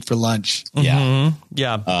going to eat for lunch.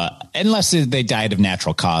 Unless they died of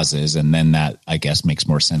natural causes, and then that I guess makes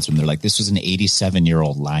more sense when they're like, this was an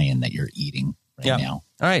 87-year-old lion that you're eating now.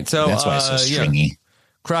 All right, so that's why it's so stringy.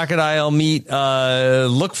 Crocodile meat.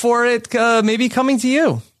 Look for it. Maybe coming to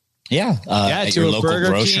you. Yeah. To a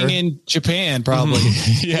Burger King in Japan, probably.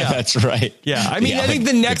 That's right. Yeah. I mean, I think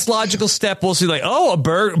the next logical step will see like, a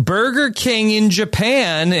Burger King in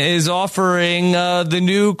Japan is offering the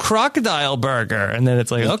new crocodile burger. And then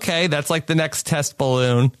it's like, okay, that's like the next test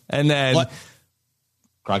balloon. And then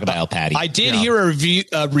crocodile patty. I did hear a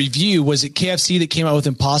review. Was it KFC that came out with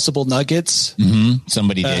Impossible Nuggets?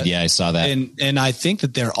 Somebody did. Yeah, I saw that. And I think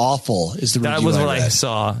that they're awful is the review. That was what I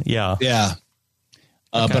saw. Yeah. Yeah.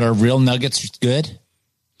 But are real nuggets good?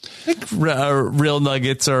 I think real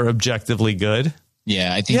nuggets are objectively good.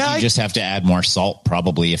 Yeah, I think you just have to add more salt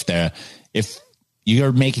probably if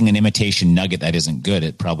you're making an imitation nugget that isn't good,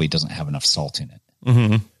 it probably doesn't have enough salt in it.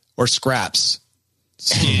 Mm-hmm. Or scraps.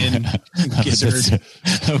 Skin, gizzard,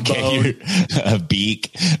 okay, a beak,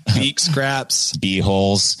 scraps, bee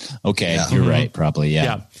holes. Okay, you're right. Probably,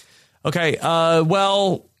 yeah. Okay.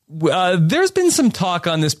 There's been some talk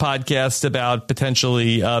on this podcast about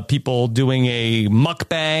potentially people doing a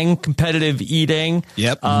mukbang, competitive eating.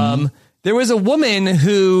 Yep. There was a woman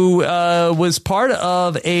who was part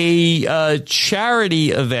of a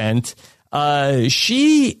charity event.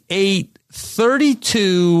 She ate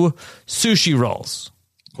 32 sushi rolls.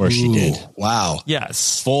 Of course she did. Wow.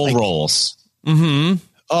 Yes. Full rolls. Mm-hmm.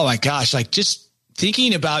 Oh my gosh. Like just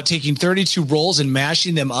thinking about taking 32 rolls and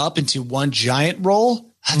mashing them up into one giant roll.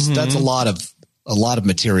 That's a lot of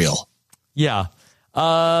material. Yeah.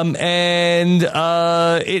 And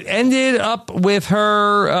it ended up with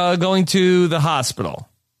her going to the hospital.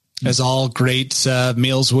 As all great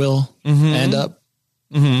meals will end up.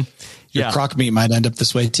 Mm-hmm. Your crock meat might end up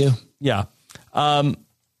this way too. Yeah.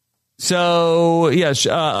 So yeah,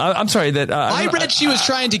 I'm sorry that I read she was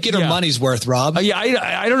trying to get her money's worth, Rob.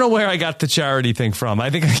 I don't know where I got the charity thing from. I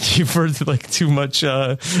think I gave her like too much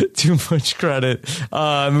credit.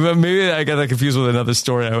 Maybe I got that confused with another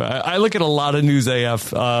story. I look at a lot of News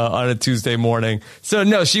AF on a Tuesday morning. So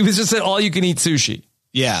no, she was just at all you can eat sushi.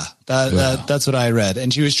 Yeah, that's what I read.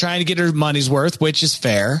 And she was trying to get her money's worth, which is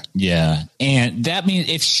fair. Yeah. And that means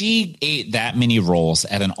if she ate that many rolls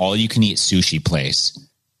at an all you can eat sushi place,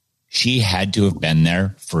 she had to have been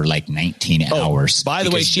there for like 19 hours. By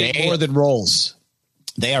the way, she ate more than rolls.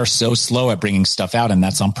 They are so slow at bringing stuff out, and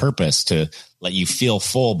that's on purpose to let you feel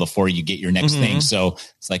full before you get your next thing. So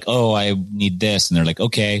it's like, oh, I need this. And they're like,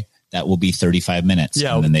 okay, that will be 35 minutes.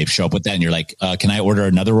 Yeah. And then they show up with that and you're like, can I order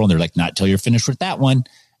another roll? And they're like, not till you're finished with that one.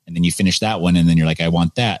 And then you finish that one. And then you're like, I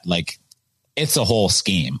want that. Like, it's a whole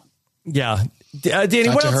scheme. Yeah. Danny,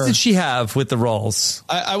 what else did she have with the rolls?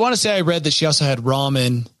 I want to say I read that she also had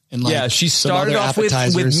ramen. And like she started off with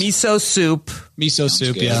miso soup.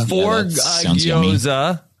 Yeah. 4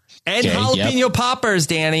 gyoza. And jalapeno poppers,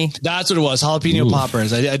 Danny. That's what it was. Jalapeno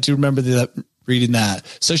poppers. I do remember reading that.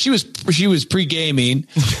 So she was pre-gaming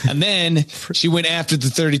and then she went after the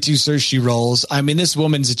 32 sushi rolls. I mean, this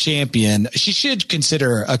woman's a champion. She should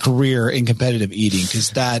consider a career in competitive eating because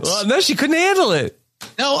that's... Well, no, she couldn't handle it.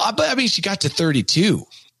 No, but I mean, she got to 32.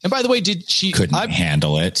 And by the way, couldn't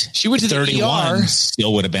handle it? She went to 31, the ER.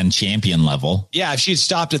 Still would have been champion level. Yeah, if she had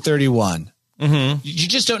stopped at 31. You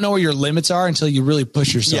just don't know where your limits are until you really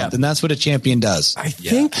push yourself. And that's what a champion does. I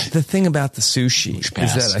think the thing about the sushi is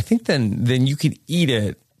that I think then you can eat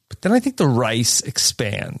it, but then I think the rice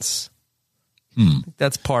expands.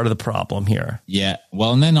 That's part of the problem here. Yeah.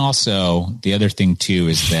 Well, and then also the other thing too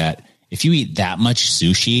is that if you eat that much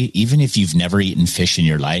sushi, even if you've never eaten fish in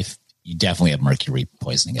your life, you definitely have mercury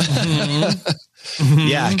poisoning.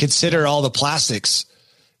 Yeah. Consider all the plastics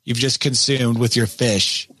you've just consumed with your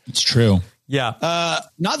fish. It's true. Yeah.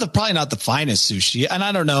 Probably not the finest sushi. And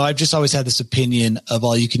I don't know. I've just always had this opinion of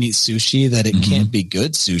all you can eat sushi that it can't be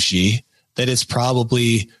good sushi, that it's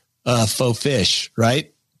probably faux fish,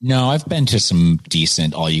 right? No, I've been to some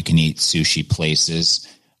decent all you can eat sushi places.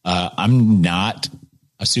 I'm not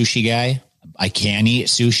a sushi guy. I can eat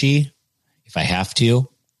sushi if I have to.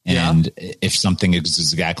 And if something is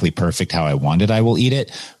exactly perfect how I want it, I will eat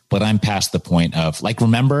it. But I'm past the point of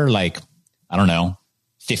remember, I don't know,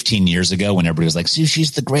 15 years ago when everybody was like,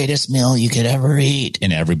 sushi's the greatest meal you could ever eat.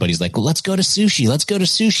 And everybody's like, well, let's go to sushi. Let's go to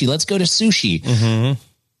sushi. Let's go to sushi.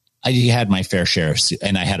 I had my fair share.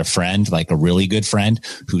 And I had a friend, a really good friend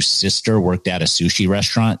whose sister worked at a sushi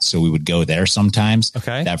restaurant. So we would go there sometimes.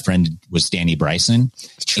 Okay. That friend was Danny Bryson.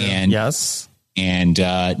 True. And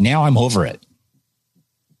now I'm over it.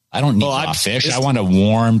 I don't need raw fish. I want a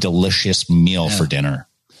warm, delicious meal for dinner.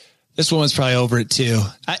 This woman's probably over it too.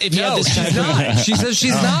 She's not. She says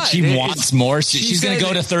she's not. She wants more. She's going to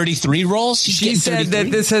go to 33 rolls. She said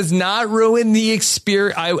that this has not ruined the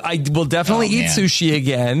experience. I will definitely eat sushi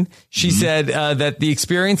again. She said that the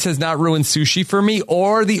experience has not ruined sushi for me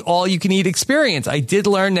or the all-you-can-eat experience. I did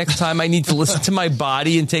learn next time I need to listen to my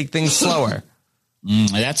body and take things slower.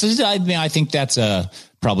 I think that's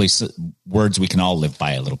probably words we can all live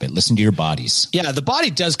by a little bit. Listen to your bodies. Yeah, the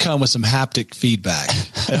body does come with some haptic feedback.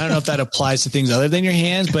 I don't know if that applies to things other than your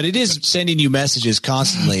hands, but it is sending you messages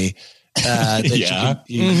constantly that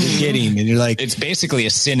you're getting. And you're like... It's basically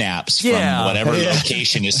a synapse from whatever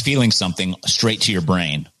location is feeling something straight to your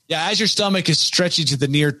brain. Yeah, as your stomach is stretching to the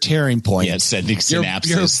near tearing point, sending synapses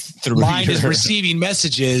your through mind your is receiving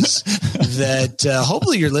messages that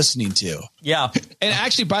hopefully you're listening to. Yeah. And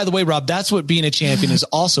actually, by the way, Rob, that's what being a champion is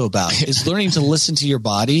also about, is learning to listen to your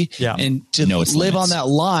body and to live on that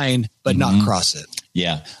line, but not cross it.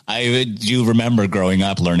 Yeah. I do remember growing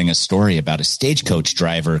up learning a story about a stagecoach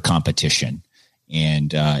driver competition.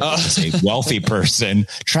 And it was a wealthy person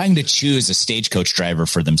trying to choose a stagecoach driver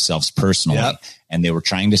for themselves personally. Yep. And they were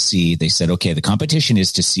trying to see, they said, okay, the competition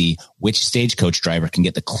is to see which stagecoach driver can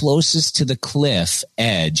get the closest to the cliff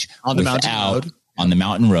edge on the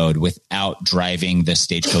mountain road without driving the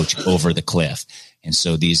stagecoach over the cliff. And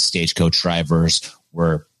so these stagecoach drivers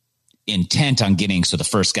were intent on getting, so the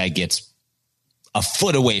first guy gets a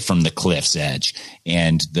foot away from the cliff's edge,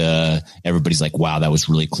 and everybody's like, wow, that was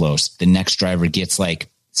really close. The next driver gets like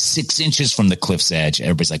 6 inches from the cliff's edge.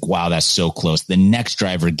 Everybody's like, wow, that's so close. The next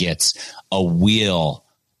driver gets a wheel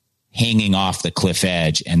hanging off the cliff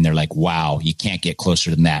edge, and they're like, wow, you can't get closer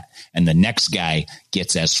than that. And the next guy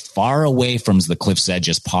gets as far away from the cliff's edge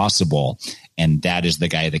as possible, and that is the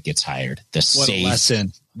guy that gets hired. What a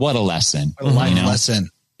lesson. What a lesson. What a life lesson.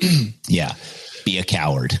 Yeah. Be a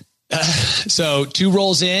coward. So 2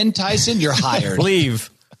 rolls in, Tyson, you're hired. Leave.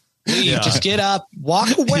 Yeah. Just get up,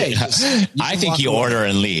 walk away. Yeah. I think you order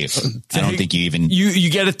and leave. I don't think you even you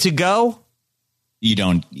get it to go. You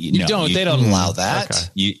don't. They don't allow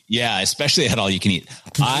that. Okay. Especially at all you can eat.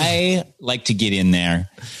 I like to get in there,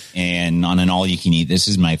 and on an all you can eat. This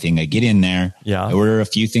is my thing. I get in there. Yeah. I order a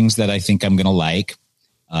few things that I think I'm going to like,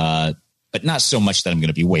 but not so much that I'm going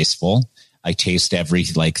to be wasteful. I taste every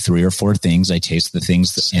 3 or 4 things. I taste the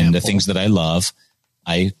things and the things that I love.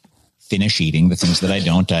 I finish eating the things that I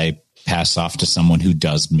don't. I pass off to someone who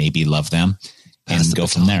does maybe love them and go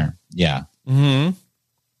from there. Yeah. Mm-hmm.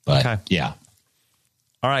 But yeah.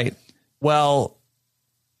 All right. Well,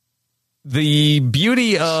 the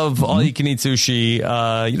beauty of all you can eat sushi, you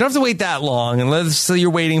don't have to wait that long unless you're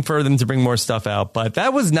waiting for them to bring more stuff out. But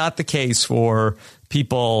that was not the case for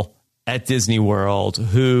people at Disney World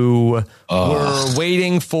who were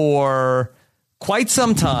waiting for quite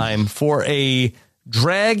some time for a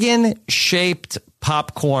dragon-shaped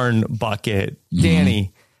popcorn bucket.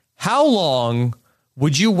 Danny, how long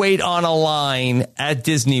would you wait on a line at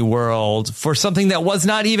Disney World for something that was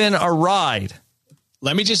not even a ride?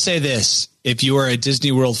 Let me just say this. If you are a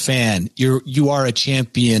Disney World fan, you are a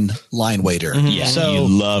champion line waiter. Yeah, so you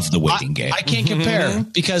love the waiting game. I can't compare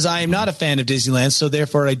because I am not a fan of Disneyland, so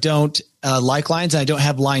therefore I don't like lines and I don't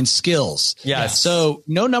have line skills. Yes. So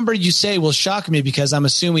no number you say will shock me because I'm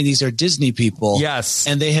assuming these are Disney people. Yes.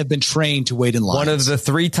 And they have been trained to wait in lines. One of the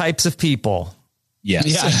 3 types of people. Yes.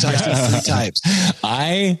 Yeah, exactly. 3 types.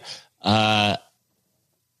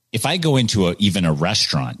 If I go into even a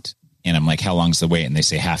restaurant and I'm like, how long's the wait? And they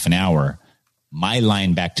say half an hour. My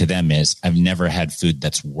line back to them is, I've never had food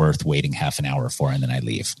that's worth waiting half an hour for, and then I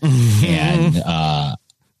leave. And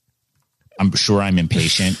I'm sure I'm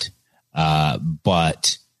impatient,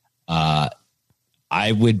 but I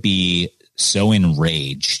would be so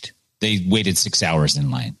enraged. They waited 6 hours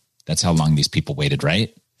in line. That's how long these people waited,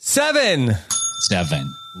 right? 7.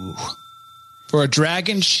 Ooh. For a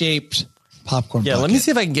dragon-shaped popcorn bucket. Let me see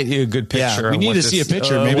if I can get you a good picture. Yeah, we need to see a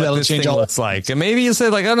picture. Maybe that'll change all. Looks like, and maybe you say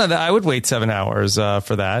like, oh no, I would wait 7 hours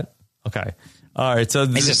for that. Okay, all right. So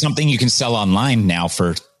is it something you can sell online now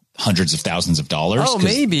for hundreds of thousands of dollars? Oh,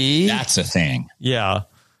 maybe that's a thing. Yeah,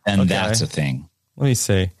 and that's a thing. Let me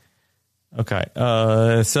see. Okay,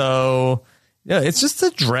 so yeah, it's just a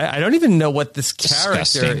drag. I don't even know what this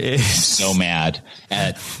character is. I'm so mad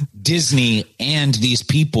at Disney and these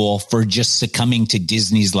people for just succumbing to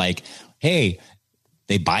Disney's like, hey,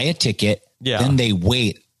 they buy a ticket, then they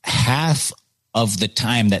wait half of the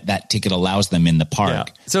time that ticket allows them in the park.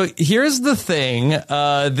 Yeah. So here's the thing,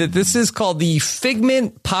 that this is called the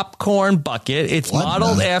Figment Popcorn Bucket. It's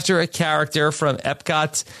modeled after a character from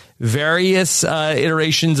Epcot's various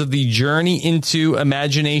iterations of the Journey into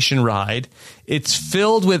Imagination ride. It's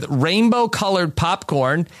filled with rainbow colored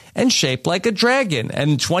popcorn and shaped like a dragon.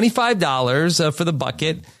 And $25 for the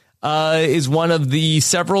bucket is one of the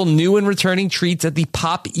several new and returning treats at the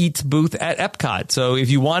Pop Eats booth at Epcot. So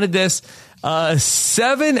if you wanted this,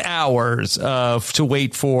 7 hours to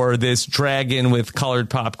wait for this dragon with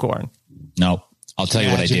colored popcorn. No, I'll tell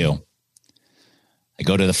you what I do. I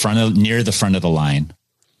go to near the front of the line.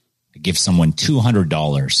 I give someone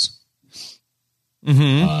 $200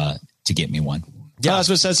 to get me one. Yeah, that's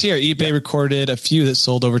what it says here. eBay recorded a few that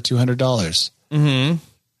sold over $200. Mm-hmm.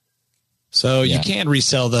 So you can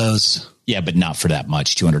resell those. Yeah, but not for that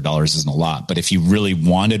much. $200 isn't a lot. But if you really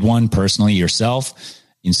wanted one personally yourself,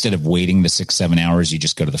 instead of waiting the 6-7 hours, you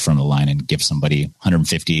just go to the front of the line and give somebody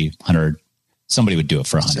 150, 100. Somebody would do it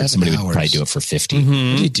for 100. Somebody would probably do it for 50.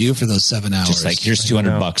 What do you do for those 7 hours? Just like, here's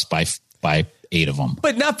 $200, buy 8 of them.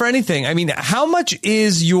 But not for anything. I mean, how much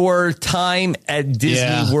is your time at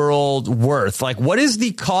Disney World worth? Like, what is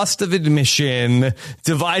the cost of admission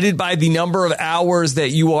divided by the number of hours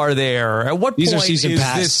that you are there? At what These point are season is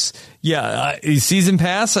pass. this? Yeah, season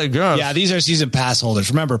pass. I guess. Yeah, these are season pass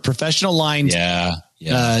holders. Remember, professional line.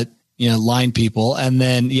 Line people, and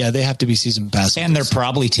then they have to be season pass. And they're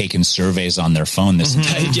probably taking surveys on their phone this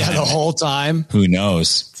entire time. the whole time. Who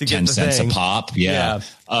knows? To 10 cents a pop. Yeah.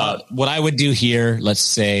 What I would do here, let's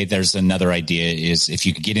say there's another idea, is if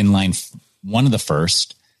you could get in line one of the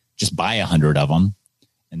first, just buy 100 of them,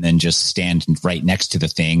 and then just stand right next to the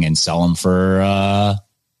thing and sell them for $50.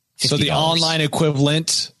 So the online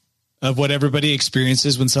equivalent of what everybody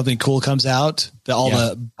experiences when something cool comes out,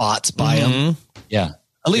 the bots buy them. Yeah.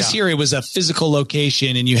 At least here it was a physical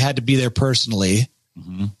location and you had to be there personally.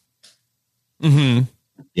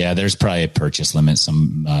 Yeah, there's probably a purchase limit.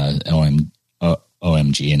 Some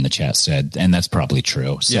OMG in the chat said, and that's probably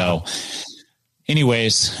true. So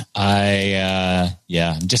anyways, I'm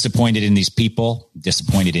disappointed in these people,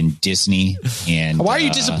 disappointed in Disney. And why are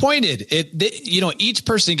you disappointed? Each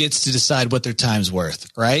person gets to decide what their time's worth,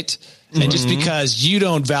 right? And just because you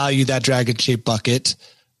don't value that dragon shaped bucket,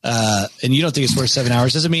 and you don't think it's worth 7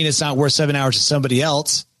 hours, doesn't mean it's not worth 7 hours to somebody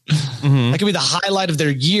else. That could be the highlight of their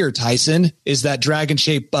year, Tyson, is that dragon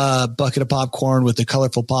shaped bucket of popcorn with the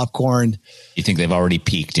colorful popcorn. You think they've already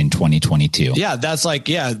peaked in 2022? Yeah, that's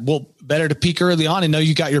better to peak early on and know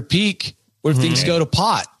you got your peak where things go to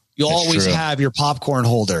pot. You'll always have your popcorn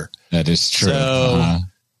holder. That is true. So,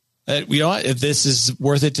 you know what? If this is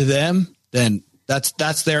worth it to them, then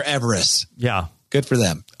that's their Everest. Yeah. Good for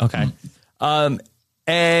them. Okay.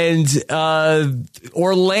 And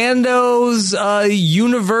Orlando's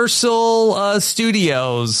Universal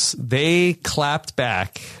Studios, they clapped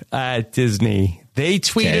back at Disney. They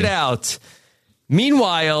tweeted out,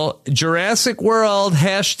 meanwhile, Jurassic World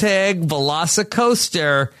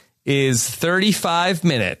 #Velocicoaster is 35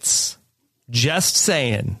 minutes. Just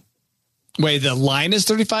saying. Wait, the line is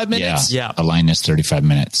 35 minutes? Yeah. The line is 35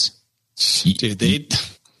 minutes. Dude,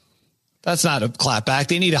 that's not a clapback.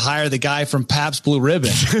 They need to hire the guy from Pabst Blue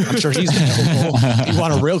Ribbon. I'm sure he's available. You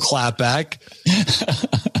want a real clapback?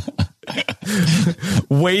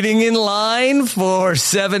 Waiting in line for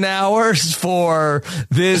 7 hours for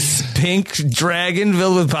this pink dragon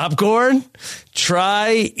filled with popcorn?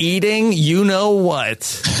 Try eating you know what.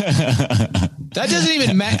 That doesn't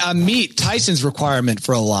even meet Tyson's requirement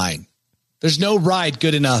for a line. There's no ride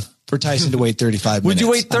good enough for Tyson to wait 35 minutes. Would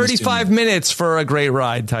you wait 35 minutes for a great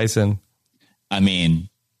ride, Tyson? I mean,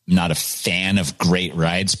 I'm not a fan of great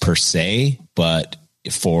rides per se, but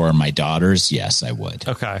for my daughters, yes, I would.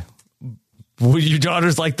 Okay. Would your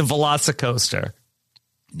daughters like the Velocicoaster?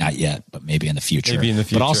 Not yet, but maybe in the future. Maybe in the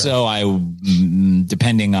future. But also,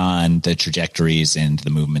 depending on the trajectories and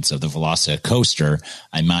the movements of the Velocicoaster,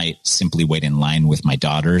 I might simply wait in line with my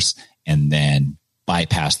daughters and then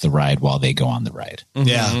bypass the ride while they go on the ride.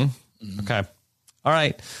 Yeah. Okay. All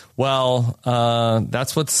right. Well,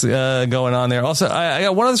 that's what's going on there. Also, I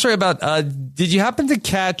got one other story about, did you happen to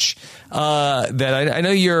catch that? I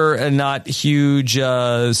know you're not huge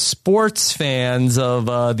sports fans of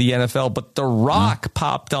the NFL, but The Rock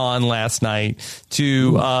popped on last night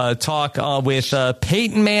to talk with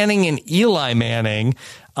Peyton Manning and Eli Manning.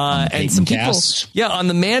 And some people, on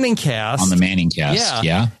the Manning cast. On the Manning cast,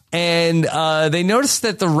 yeah. And they noticed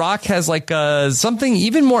that The Rock has like something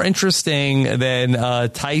even more interesting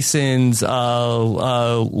than Tyson's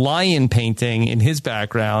lion painting in his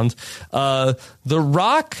background. The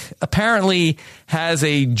Rock apparently has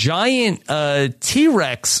a giant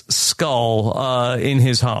T-Rex skull in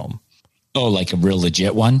his home. Oh, like a real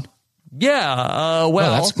legit one? Yeah.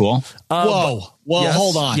 That's cool. Whoa, yes,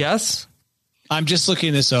 hold on. Yes. I'm just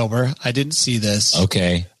looking this over. I didn't see this.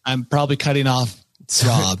 Okay. I'm probably cutting off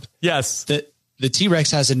Rob. Yes. The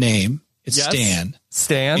T-Rex has a name. It's Stan.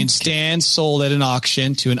 Stan. And Stan sold at an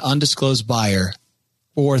auction to an undisclosed buyer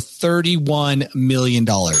for $31 million.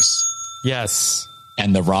 Yes.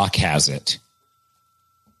 And The Rock has it.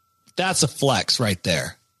 That's a flex right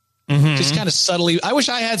there. Just kind of subtly. I wish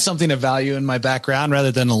I had something of value in my background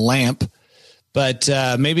rather than a lamp. But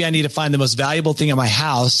maybe I need to find the most valuable thing in my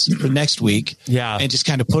house for next week. Yeah. And just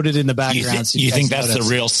kind of put it in the background. Do you think that's the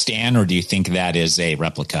real Stan, or do you think that is a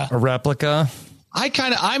replica? A replica? I'm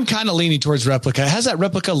kind of leaning towards replica. It has that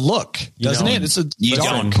replica look, doesn't it? It's you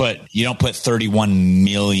don't put $31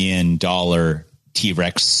 million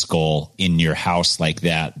T-Rex skull in your house like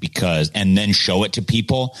that and then show it to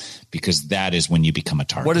people, because that is when you become a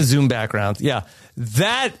target. What a Zoom background. Yeah.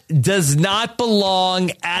 That does not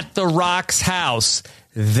belong at The Rock's house.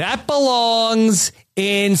 That belongs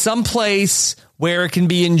in some place where it can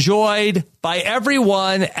be enjoyed by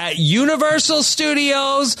everyone at Universal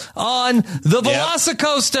Studios on the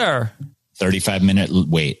Velocicoaster. 35-minute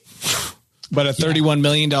wait. But a $31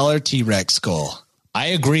 million T-Rex skull. I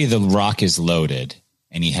agree The Rock is loaded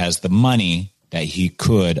and he has the money that he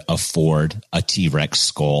could afford a T-Rex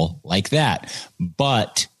skull like that.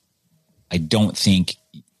 But I don't think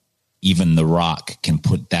even The Rock can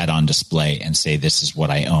put that on display and say, this is what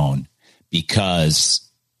I own, because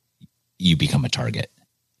you become a target.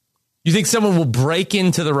 You think someone will break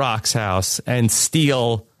into The Rock's house and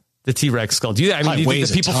steal the T-Rex skull? Do you think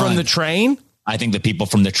the people from the train? I think the people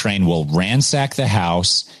from the train will ransack the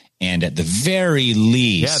house, and at the very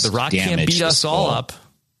least, The Rock can't beat us all up.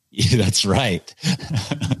 Yeah, that's right.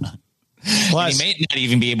 Plus, he may not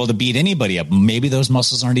even be able to beat anybody up. Maybe those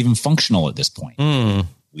muscles aren't even functional at this point.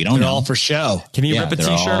 We don't know. All for show. Can he rip a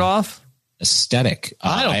T-shirt off? Aesthetic.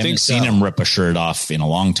 I haven't seen him rip a shirt off in a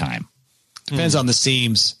long time. Depends on the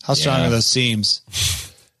seams. How strong are those seams?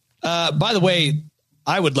 By the way,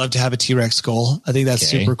 I would love to have a T-Rex skull. I think that's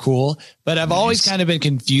super cool. But I've always kind of been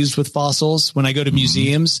confused with fossils when I go to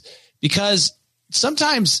museums, because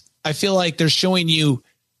sometimes I feel like they're showing you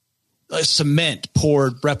cement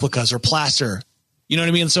poured replicas or plaster. You know what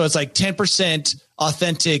I mean? So it's like 10%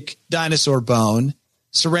 authentic dinosaur bone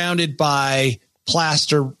surrounded by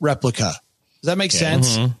plaster replica. Does that make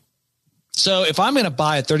sense? So if I'm going to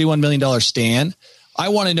buy a $31 million stand, I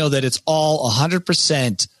want to know that it's all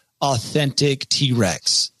 100% authentic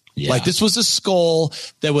T-Rex. Yeah. Like this was a skull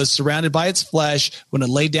that was surrounded by its flesh when it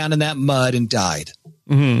laid down in that mud and died.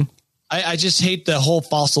 I just hate the whole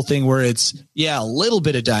fossil thing where it's, a little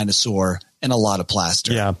bit of dinosaur and a lot of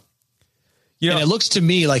plaster. Yeah. And it looks to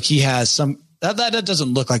me like he has some, that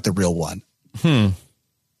doesn't look like the real one.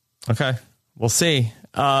 Okay. We'll see.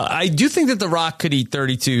 I do think that The Rock could eat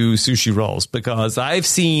 32 sushi rolls, because I've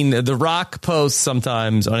seen The Rock post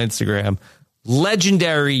sometimes on Instagram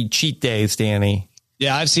legendary cheat days, Danny.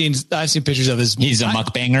 Yeah, I've seen pictures of his. He's a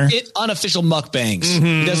mukbanger. Unofficial mukbangs.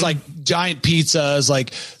 He does like giant pizzas,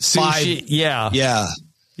 like sushi.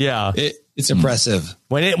 Yeah. It's impressive.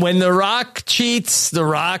 When The Rock cheats, The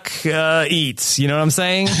Rock eats. You know what I'm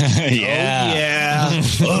saying?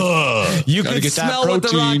 You can smell what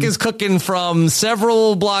The Rock is cooking from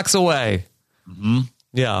several blocks away.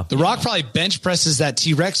 Yeah. The Rock probably bench presses that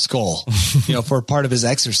T-Rex skull, for part of his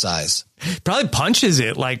exercise. Probably punches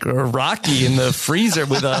it like Rocky in the freezer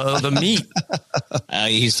with the meat.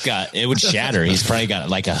 It would shatter. He's probably got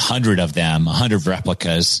like 100 of them, 100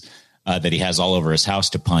 replicas that he has all over his house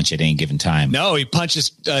to punch at any given time. No, he punches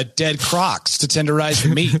dead crocs to tenderize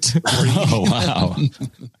the meat. Oh, wow.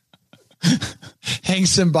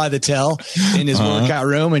 Hangs him by the tail in his workout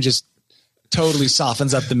room and just totally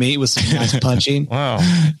softens up the meat with some nice punching. Wow.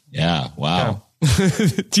 Yeah. Wow.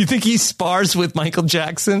 Do you think he spars with Michael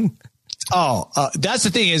Jackson? That's the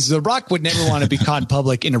thing is The Rock would never want to be caught in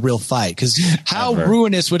public in a real fight, because how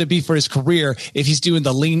ruinous would it be for his career if he's doing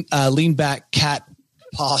the lean back cat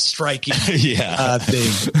paw striking thing.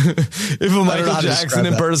 If a Michael Jackson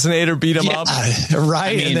impersonator beat him up,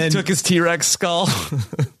 right? And then took his T-Rex skull.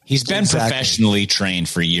 He's been professionally trained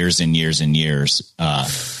for years and years and years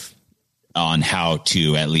on how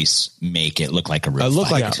to at least make it look like a real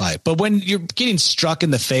fight. Like a fight. But when you're getting struck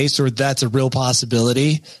in the face, or that's a real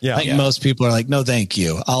possibility, I think most people are like, no, thank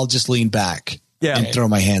you. I'll just lean back and throw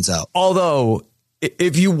my hands out. Although,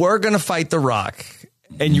 if you were going to fight The Rock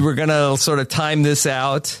and you were going to sort of time this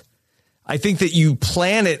out, I think that you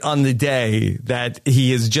plan it on the day that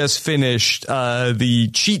he has just finished the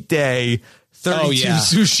cheat day 32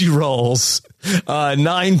 sushi rolls, 9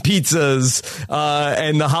 pizzas,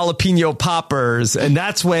 and the jalapeno poppers. And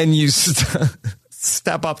that's when you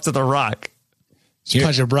step up to The Rock. Just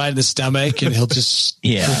punch him right in the stomach and he'll just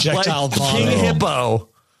projectile like vomit. King Hippo.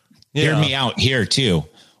 Hear me out here too.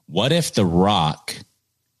 What if The Rock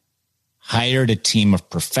hired a team of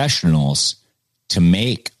professionals to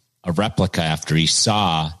make a replica after he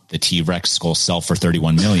saw the T-Rex skull sell for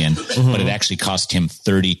 $31 million, but it actually cost him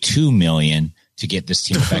 $32 million to get this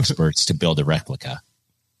team of experts to build a replica?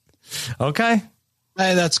 Okay.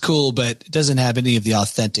 Hey, that's cool, but it doesn't have any of the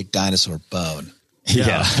authentic dinosaur bone.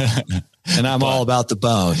 Yeah. And I'm all about the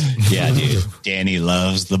bone. Yeah, dude. Danny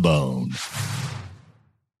loves the bone.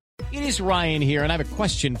 It is Ryan here, and I have a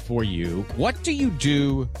question for you. What do you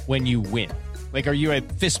do when you win? Like, are you a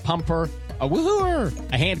fist pumper, a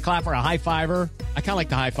woohooer, a hand clapper, a high fiver? I kind of like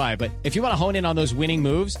the high five, but if you want to hone in on those winning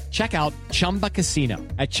moves, check out Chumba Casino.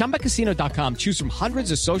 At ChumbaCasino.com, choose from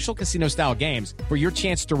hundreds of social casino style games for your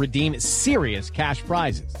chance to redeem serious cash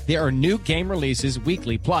prizes. There are new game releases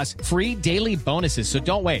weekly, plus free daily bonuses. So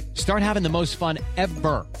don't wait. Start having the most fun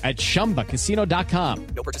ever at ChumbaCasino.com.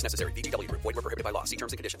 No purchase necessary. VGW Group. Void where prohibited by law. See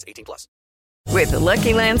terms and conditions. 18+. With the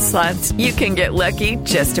Lucky Land Slots, you can get lucky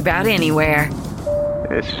just about anywhere.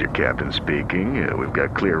 This is your captain speaking. We've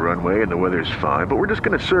got clear runway and the weather's fine, but we're just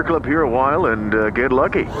going to circle up here a while and get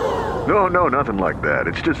lucky. No, nothing like that.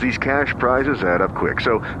 It's just these cash prizes add up quick.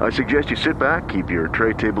 So I suggest you sit back, keep your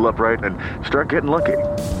tray table upright, and start getting lucky.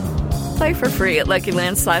 Play for free at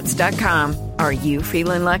LuckyLandSlots.com. Are you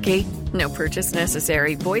feeling lucky? No purchase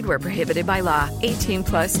necessary. Void where prohibited by law.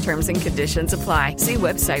 18+ terms and conditions apply. See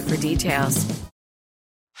website for details.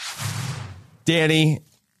 Danny,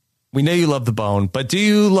 we know you love the bone, but do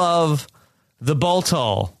you love the bolt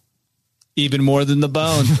hole? Even more than the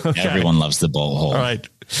bone. Okay. Everyone loves the bolt hole. All right.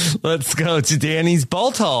 Let's go to Danny's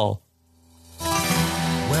bolt hole.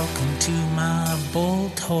 Welcome to my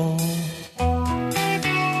bolt hole.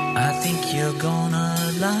 I think you're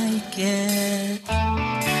gonna like it.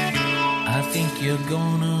 I think you're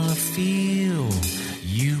gonna feel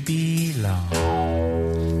you belong.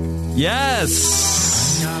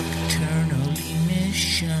 Yes. Nocturnal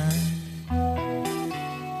emission.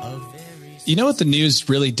 You know what the news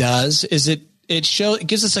really does is it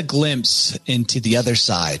gives us a glimpse into the other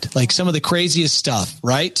side, like some of the craziest stuff,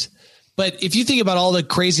 right? But if you think about all the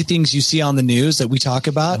crazy things you see on the news that we talk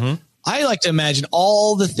about, I like to imagine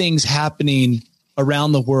all the things happening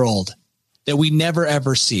around the world that we never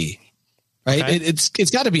ever see. Right. Okay. It's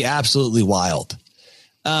got to be absolutely wild.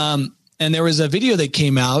 And there was a video that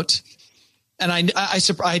came out, and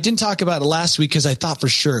I didn't talk about it last week because I thought for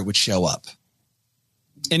sure it would show up.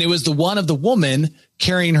 And it was the one of the woman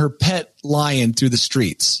carrying her pet lion through the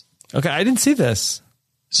streets. Okay. I didn't see this.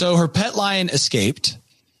 So her pet lion escaped,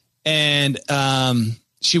 and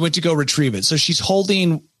she went to go retrieve it. So she's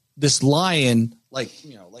holding this lion like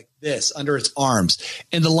this under its arms,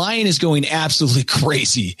 and the lion is going absolutely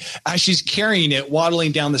crazy as she's carrying it,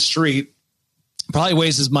 waddling down the street. Probably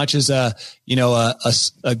weighs as much as a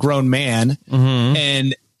grown man. Mm-hmm.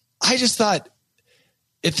 And I just thought,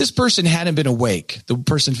 if this person hadn't been awake, the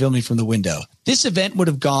person filming from the window, this event would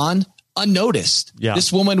have gone unnoticed. Yeah.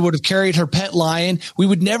 This woman would have carried her pet lion. We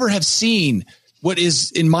would never have seen what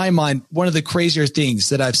is, in my mind, one of the crazier things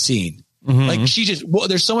that I've seen. Mm-hmm. Like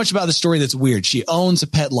there's so much about the story that's weird. She owns a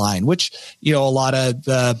pet lion, which, a lot of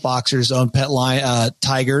boxers own pet lion,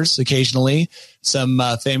 tigers occasionally, some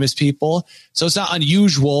famous people. So it's not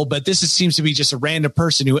unusual, but this seems to be just a random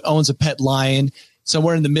person who owns a pet lion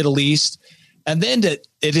somewhere in the Middle East. And then it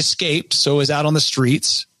escaped. So it was out on the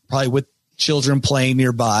streets, probably with children playing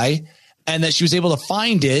nearby, and that she was able to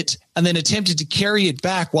find it and then attempted to carry it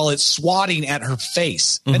back while it's swatting at her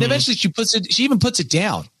face. Mm-hmm. And eventually she even puts it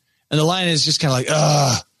down. And the lion is just kind of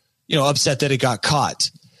like, upset that it got caught.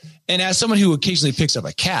 And as someone who occasionally picks up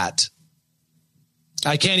a cat,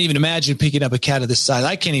 I can't even imagine picking up a cat of this size.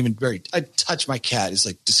 I can't even I touch my cat. It's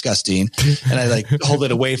like disgusting. And I hold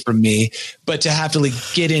it away from me, but to have to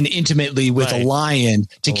get in intimately with a lion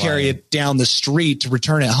to carry it down the street to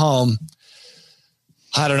return it home.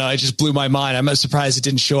 I don't know. It just blew my mind. I'm surprised it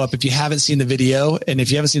didn't show up. If you haven't seen the video, and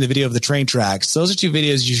if you haven't seen the video of the train tracks, those are two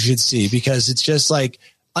videos you should see, because it's just like,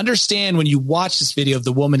 understand when you watch this video of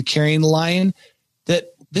the woman carrying the lion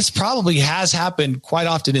that this probably has happened quite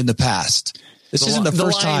often in the past. This isn't the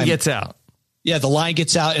first time. The lion gets out. Yeah, the lion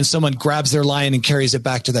gets out and someone grabs their lion and carries it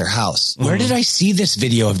back to their house. Where did I see this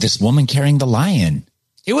video of this woman carrying the lion?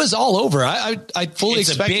 It was all over. I fully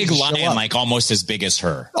expected it's a big lion, like almost as big as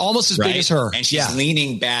her. Almost as big as her. And she's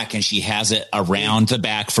leaning back, and she has it around the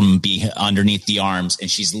back from underneath the arms,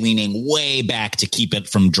 and she's leaning way back to keep it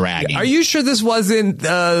from dragging. Are you sure this wasn't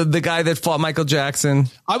the guy that fought Michael Jackson?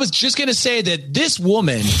 I was just going to say that this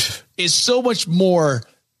woman is so much more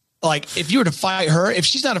like, if you were to fight her, if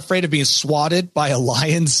she's not afraid of being swatted by a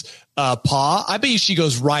lion's paw, I bet you she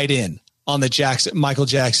goes right in on the Michael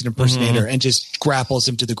Jackson impersonator and just grapples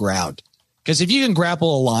him to the ground. Because if you can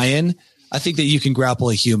grapple a lion, I think that you can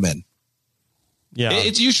grapple a human. Yeah.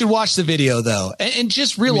 You should watch the video though. And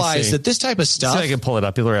just realize that this type of stuff. See if I can pull it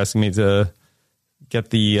up. People are asking me to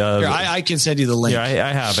get the, here, I can send you the link. Yeah,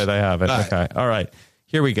 I have it. Okay. All right.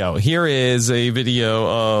 Here we go. Here is a video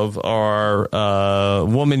of our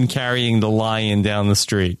woman carrying the lion down the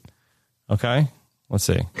street. Okay. Let's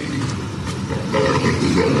see.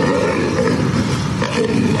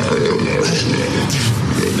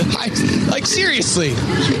 Like, seriously.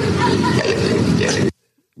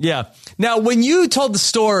 Yeah. Now, when you told the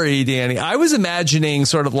story, Danny, I was imagining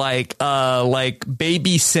sort of like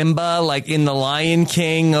baby Simba, like in the Lion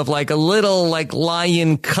King, of like a little like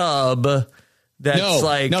lion cub. That's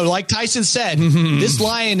like Tyson said, this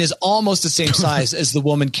lion is almost the same size as the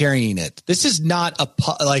woman carrying it. This is not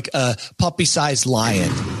a puppy sized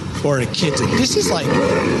lion or a kitten. This is like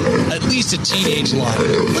at least a teenage lion.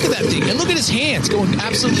 Look at that thing. And look at his hands going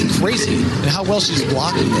absolutely crazy and how well she's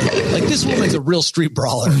blocking it. Like, this woman's a real street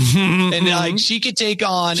brawler. And like, she could take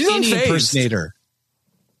on any impersonator.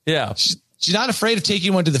 Yeah. She's not afraid of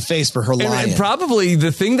taking one to the face for her lion. And probably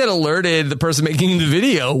the thing that alerted the person making the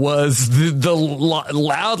video was the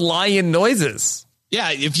loud lion noises.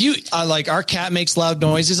 Yeah, if you like, our cat makes loud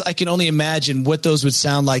noises, I can only imagine what those would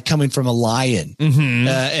sound like coming from a lion.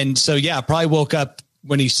 And so, yeah, probably woke up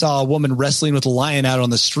when he saw a woman wrestling with a lion out on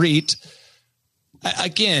the street.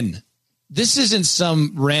 Again, this isn't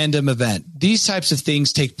some random event. These types of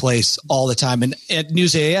things take place all the time. And at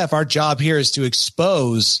News AF, our job here is to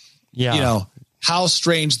expose how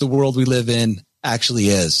strange the world we live in actually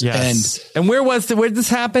is. Yes. And where did this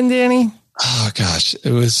happen, Danny? Oh gosh,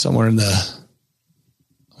 it was somewhere in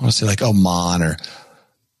I want to say like Oman or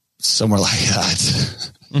somewhere like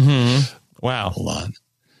that. Wow. Hold on.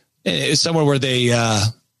 It's somewhere where they,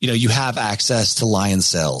 you have access to lion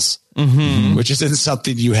cells, which isn't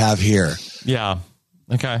something you have here. Yeah.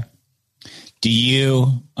 Okay.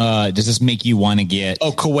 Does this make you want to get?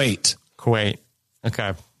 Oh, Kuwait.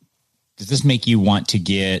 Okay. Does this make you want to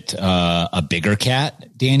get a bigger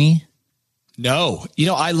cat, Danny? No.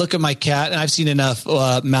 I look at my cat and I've seen enough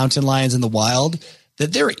mountain lions in the wild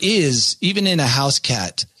that there is, even in a house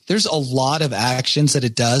cat, there's a lot of actions that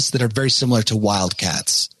it does that are very similar to wild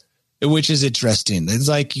cats, which is interesting. It's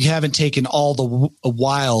like you haven't taken all the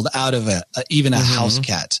wild out of even a house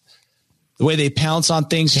cat. The way they pounce on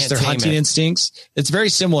things, just their hunting instincts. It's very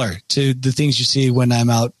similar to the things you see when I'm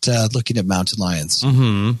out looking at mountain lions.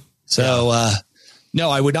 So, no,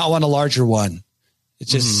 I would not want a larger one.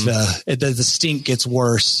 It's just the stink gets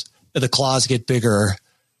worse. The claws get bigger.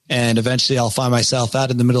 And eventually I'll find myself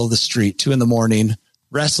out in the middle of the street, 2 a.m,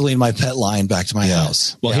 wrestling my pet lion back to my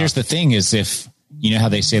house. Well, here's the thing is, if you know how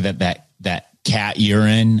they say that cat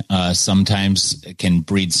urine sometimes can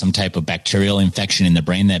breed some type of bacterial infection in the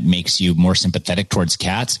brain that makes you more sympathetic towards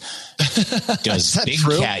cats. Does big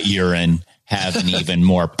cat urine have an even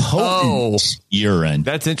more potent urine?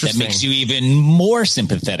 That's interesting. That makes you even more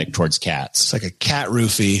sympathetic towards cats. It's like a cat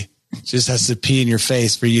roofie. Just has to pee in your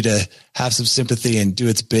face for you to have some sympathy and do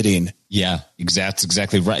its bidding. Yeah,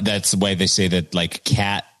 exactly right. That's the way they say that, like,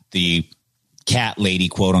 the cat lady,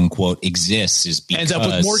 quote unquote, exists, is because ends up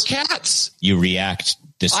with more cats. You react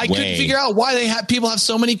this way. I couldn't figure out why people have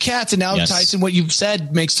so many cats. And now, Tyson, what you've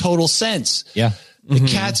said makes total sense. Yeah. The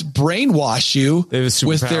cats brainwash you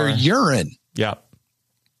with their urine. Yeah.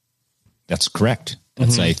 That's correct.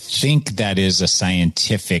 I think that is a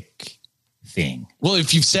scientific thing. Well,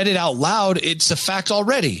 if you've said it out loud, it's a fact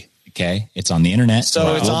already. Okay. It's on the internet.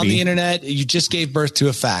 So it's on the internet. You just gave birth to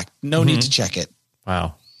a fact. No need to check it.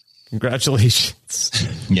 Wow. Congratulations.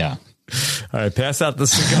 Yeah. All right. Pass out the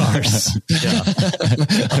cigars.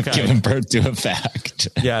 Okay. Giving birth to a fact.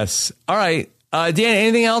 Yes. All right. Dan,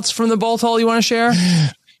 anything else from the bolt hole you want to share?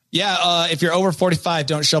 Yeah. If you're over 45,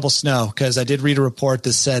 don't shovel snow, because I did read a report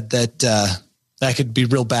that said that that could be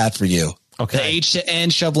real bad for you. Okay. The age to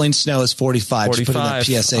end shoveling snow is 45. Just putting that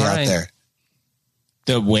PSA out there.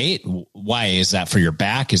 The weight, why is that? For your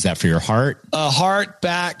back? Is that for your heart? Heart,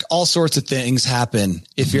 back, all sorts of things happen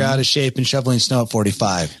if you're out of shape and shoveling snow at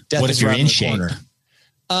 45. Death what if you're in shape?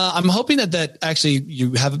 I'm hoping that actually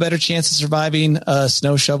you have a better chance of surviving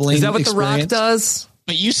snow shoveling. Is that what experience. The Rock does?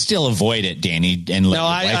 But you still avoid it, Danny. And no,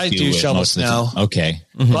 I do shovel snow. Okay.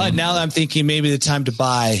 But now I'm thinking maybe the time to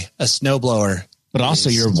buy a snowblower. But also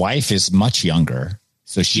your wife is much younger.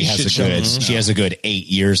 So she has a good 8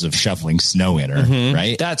 years of shoveling snow in her,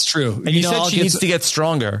 right? That's true. And you said she needs to get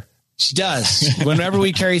stronger. She does. Whenever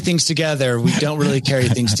we carry things together, we don't really carry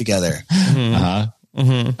things together.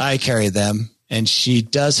 I carry them, and she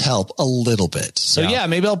does help a little bit. So yeah,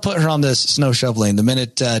 maybe I'll put her on this snow shoveling the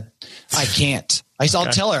minute I can't.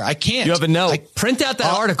 I'll tell her I can't. You have a note. Print out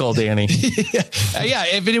that article, Danny. Yeah.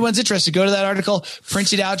 If anyone's interested, go to that article,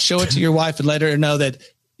 print it out, show it to your wife, and let her know that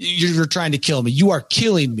you're trying to kill me. You are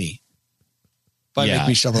killing me by making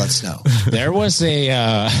me shovel that snow. There was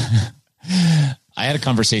I had a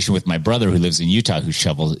conversation with my brother who lives in Utah who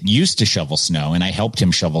used to shovel snow, and I helped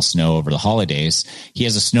him shovel snow over the holidays. He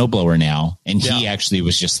has a snowblower now, and he actually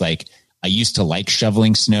was just like, I used to like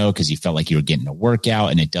shoveling snow because you felt like you were getting a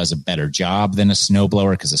workout, and it does a better job than a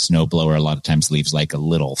snowblower because a snowblower a lot of times leaves like a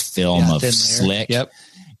little film of slick. Yep.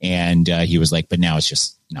 And he was like, but now it's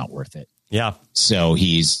just not worth it. Yeah. So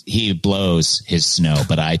he blows his snow,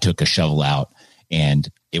 but I took a shovel out, and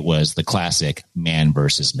it was the classic man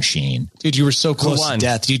versus machine. Dude, you were so close to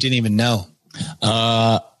death. You didn't even know.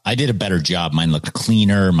 I did a better job. Mine looked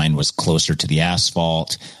cleaner. Mine was closer to the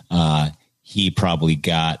asphalt. He probably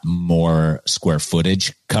got more square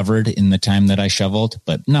footage covered in the time that I shoveled,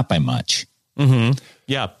 but not by much. Mm-hmm.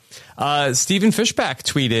 Yeah. Stephen Fishback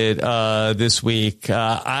tweeted this week,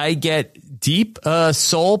 I get deep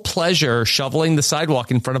soul pleasure shoveling the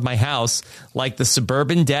sidewalk in front of my house like the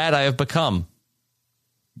suburban dad I have become.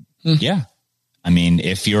 Yeah. I mean,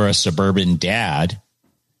 if you're a suburban dad,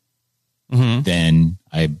 then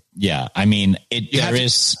I mean, there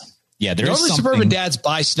is Normally suburban dads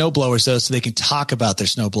buy snowblowers though, so they can talk about their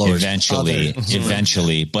snowblowers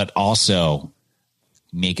eventually, but also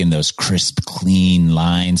making those crisp, clean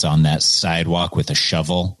lines on that sidewalk with a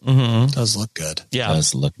shovel. Does look good. Yeah.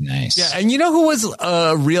 Does look nice. Yeah. And you know who was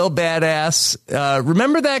a real badass?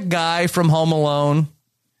 Remember that guy from Home Alone?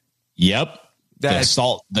 Yep. The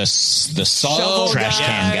salt trash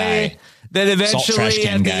can guy. That eventually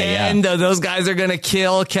at the end, those guys are going to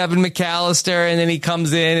kill Kevin McAllister, and then he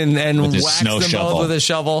comes in and whacks them both with a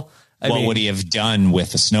shovel. What would he have done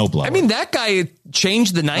with a snowblower? I mean, that guy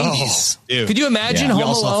changed the 90s. Could you imagine Home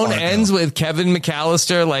Alone ends with Kevin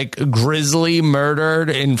McAllister like grisly murdered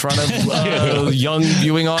in front of a young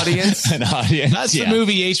viewing audience? An audience. That's the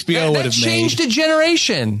movie HBO would have made. That changed a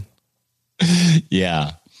generation.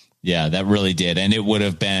 Yeah. Yeah, that really did. And it would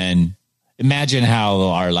have been... Imagine how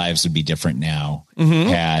our lives would be different now. And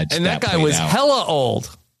that guy was hella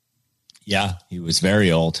old. Yeah, he was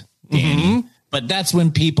very old, Danny. But that's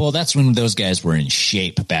when those guys were in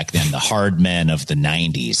shape back then, the hard men of the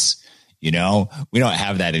 90s. You know, we don't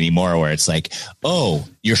have that anymore where it's like, oh,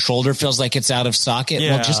 your shoulder feels like it's out of socket.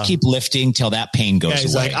 Yeah. Well, just keep lifting till that pain goes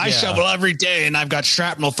away. Like, I shovel every day and I've got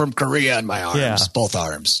shrapnel from Korea in my arms, both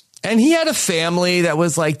arms. And he had a family that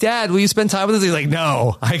was like, Dad, will you spend time with us? He's like,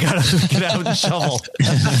 no, I got to get out and shovel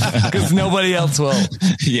because nobody else will.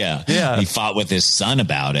 Yeah. He fought with his son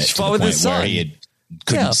about it. Fought with his son. Where he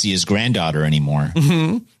couldn't see his granddaughter anymore.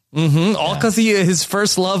 All because his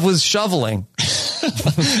first love was shoveling.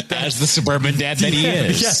 As the suburban dad that he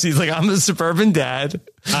is. Yes, he's like, I'm a suburban dad.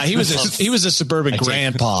 He was a suburban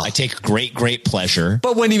grandpa. I take great pleasure.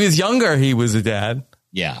 But when he was younger, he was a dad.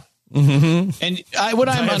 Yeah. And what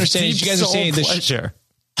I'm understanding is you guys are saying the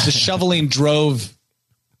shoveling drove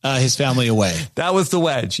his family away. That was the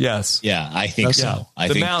wedge. Yes. Yeah, I think so. I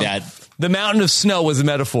think the mountain of snow was a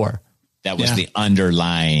metaphor. That was the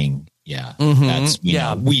underlying. Yeah. That's,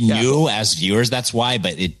 we knew as viewers, that's why,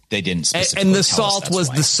 but they didn't specifically and the salt was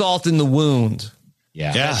the salt in the wound.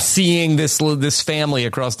 Yeah. Seeing this family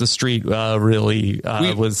across the street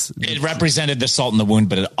was. It represented the salt in the wound,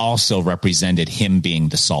 but it also represented him being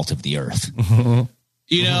the salt of the earth.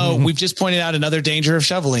 You know, we've just pointed out another danger of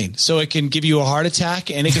shoveling. So it can give you a heart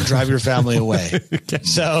attack and it can drive your family away.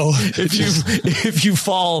 So if you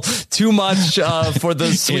fall too much for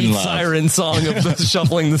the sweet siren song of the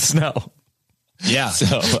shoveling the snow. Yeah.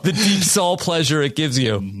 So the deep soul pleasure it gives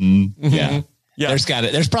you. Yeah. Yeah,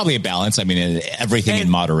 there's probably a balance. I mean, everything in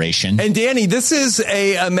moderation. And Danny, this is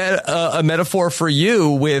a metaphor for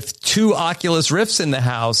you with two Oculus Rifts in the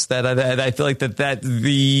house that I feel like that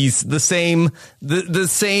the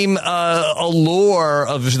same allure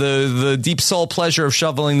of the deep soul pleasure of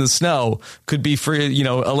shoveling the snow could be for,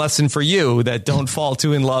 a lesson for you that don't fall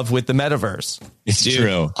too in love with the metaverse. It's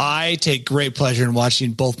true. I take great pleasure in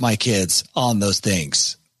watching both my kids on those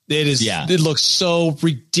things. It is. Yeah. It looks so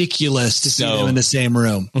ridiculous to see them in the same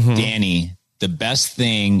room. Danny, the best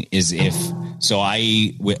thing is I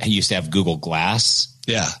used to have Google Glass.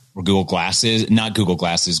 Yeah. Or Google Glasses, not Google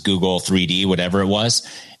Glasses, Google 3D, whatever it was.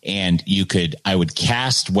 And I would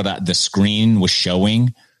cast what the screen was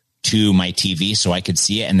showing to my TV so I could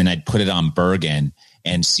see it. And then I'd put it on Bergen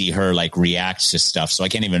and see her like react to stuff. So I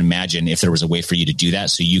can't even imagine if there was a way for you to do that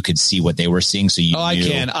so you could see what they were seeing. So you knew I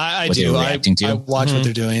can. I what do. They were reacting to. I watch what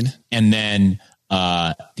they're doing. And then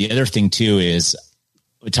the other thing too is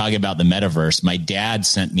we're talking about the metaverse. My dad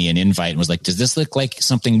sent me an invite and was like, does this look like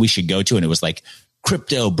something we should go to? And it was like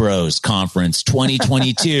Crypto Bros Conference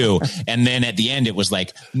 2022. And then at the end, it was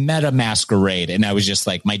like Meta Masquerade. And I was just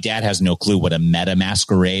like, my dad has no clue what a Meta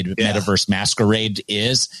Masquerade, Metaverse Masquerade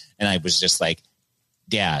is. And I was just like,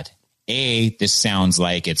 Dad, A, this sounds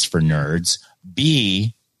like it's for nerds.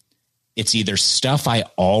 B, it's either stuff I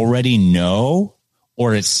already know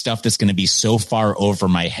or it's stuff that's going to be so far over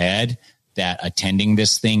my head that attending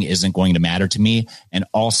this thing isn't going to matter to me. And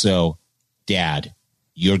also, Dad,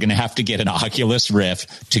 you're going to have to get an Oculus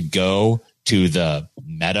Rift to go to the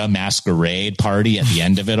Meta Masquerade party at the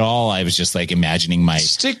end of it all. I was just like imagining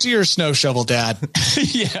stick to your snow shovel, Dad.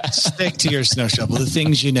 Yeah. Stick to your snow shovel, the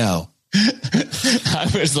things you know.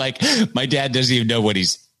 I was like, my dad doesn't even know what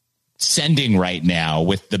he's sending right now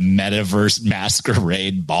with the Metaverse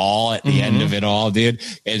Masquerade ball at the end of it all, dude.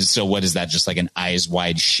 And so what is that? Just like an eyes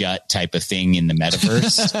wide shut type of thing in the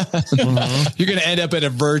metaverse? You're going to end up at a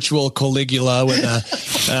virtual Caligula with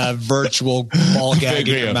a virtual ball gag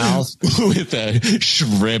in your mouth. With a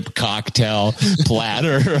shrimp cocktail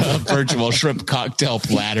platter, a virtual shrimp cocktail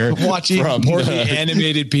platter. Watching poorly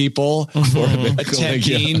animated people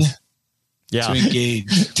attempting to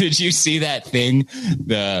engage. Did you see that thing?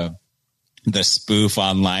 The spoof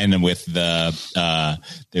online and with they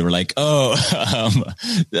were like, Mark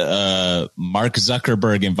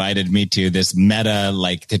Zuckerberg invited me to this Meta,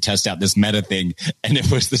 like to test out this Meta thing. And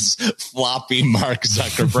it was this floppy Mark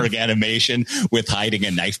Zuckerberg animation with hiding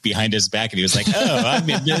a knife behind his back. And he was like, I'm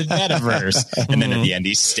in the metaverse. And then at the end,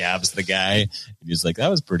 he stabs the guy. And he was like, that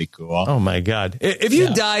was pretty cool. Oh my God. If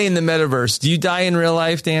you die in the metaverse, do you die in real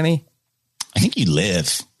life, Danny? I think you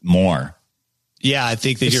live more. Yeah, I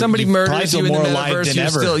think that if somebody murders you in the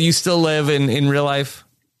metaverse, you still live in real life.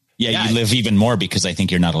 Yeah, you live even more because I think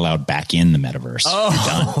you're not allowed back in the metaverse.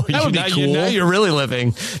 Oh, that would be cool. Now you're really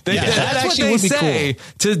living. That's what they say.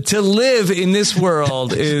 Cool. To live in this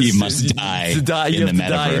world is you must die in the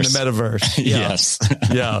metaverse. Yeah. Yes.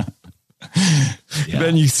 Yeah.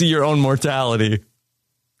 Then you see your own mortality.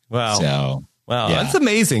 Wow. That's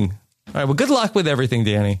amazing. All right. Well, good luck with everything,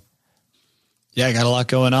 Danny. Yeah, I got a lot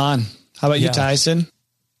going on. How about you, Tyson?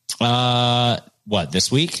 What,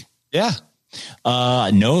 this week? Yeah.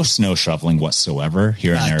 No snow shoveling whatsoever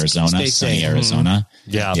here in Arizona, sunny Arizona.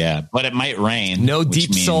 Yeah. But it might rain. No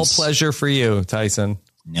deep soul pleasure for you, Tyson.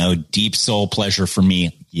 No deep soul pleasure for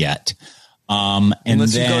me yet.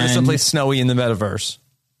 Unless you go to someplace snowy in the metaverse.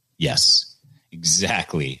 Yes,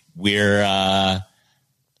 exactly. We got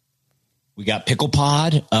Pickle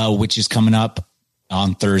Pod, which is coming up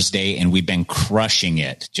on Thursday, and we've been crushing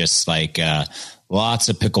it. Just like lots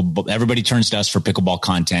of pickleball. Everybody turns to us for pickleball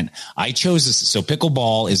content. I chose this. So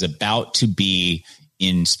pickleball is about to be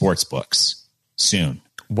in sports books soon.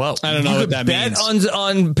 Well, I don't know what that means.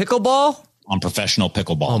 On pickleball? On professional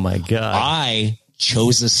pickleball. Oh my God. I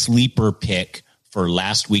chose a sleeper pick for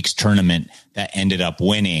last week's tournament that ended up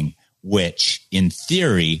winning, which in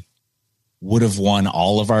theory would have won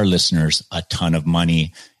all of our listeners a ton of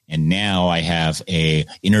money. And now I have a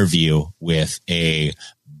interview with a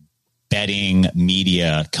betting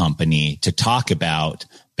media company to talk about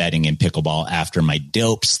betting in pickleball after my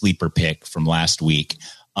dope sleeper pick from last week.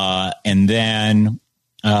 And then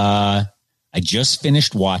I just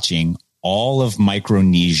finished watching all of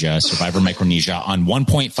Micronesia, Survivor Micronesia, on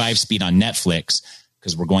 1.5 speed on Netflix,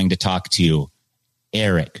 because we're going to talk to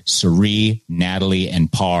Eric, Sari, Natalie,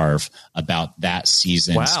 and Parv about that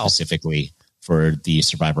season specifically for the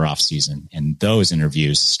Survivor off season. And those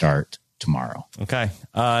interviews start tomorrow. Okay.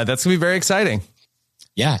 That's going to be very exciting.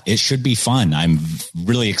 Yeah, it should be fun. I'm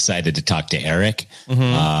really excited to talk to Eric,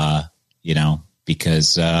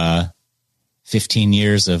 because 15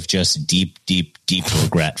 years of just deep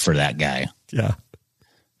regret for that guy. Yeah.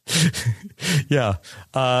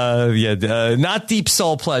 Not deep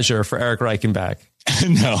soul pleasure for Eric Reichenbach.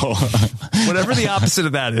 No. Whatever the opposite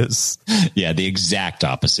of that is. Yeah, the exact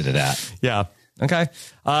opposite of that. Yeah. Okay.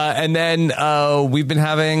 And then we've been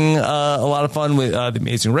having a lot of fun with The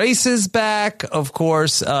Amazing Races back, of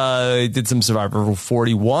course. Did some Survivor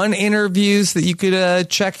 41 interviews that you could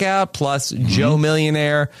check out, plus Joe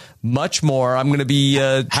Millionaire, much more. I'm going to be...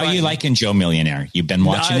 How are you liking Joe Millionaire? You've been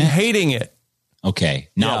watching it? I'm hating it. Okay.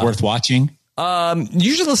 Not worth watching?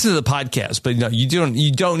 You should listen to the podcast, but no, you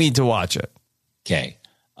don't need to watch it. Okay.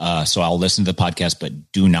 So I'll listen to the podcast,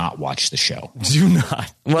 but do not watch the show. Do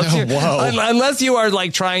not. Unless you are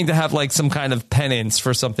like trying to have like some kind of penance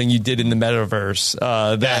for something you did in the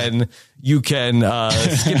metaverse, then you can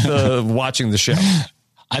skip watching the show.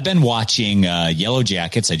 I've been watching Yellow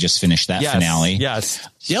Jackets. I just finished that finale. Yes.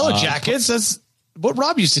 Yellow Jackets? That's what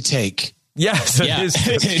Rob used to take. Yes, it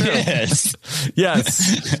is.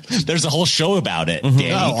 Yes. There's a whole show about it. Danny.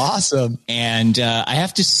 Oh, awesome. And I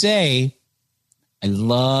have to say, I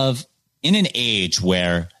love, in an age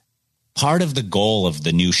where part of the goal of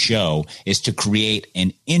the new show is to create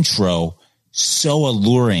an intro so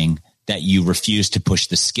alluring that you refuse to push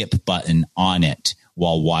the skip button on it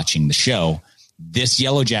while watching the show. This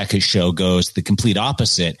Yellow Jacket show goes the complete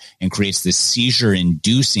opposite and creates this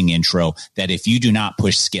seizure-inducing intro that if you do not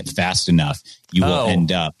push skip fast enough, you will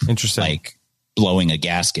end up like blowing a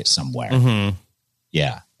gasket somewhere. Mm-hmm.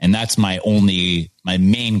 Yeah. And that's my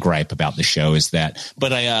main gripe about the show is that,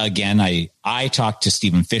 but I talked to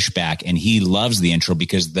Stephen Fishback and he loves the intro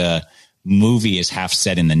because the movie is half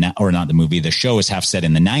set the show is half set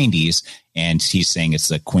in the 90s. And he's saying it's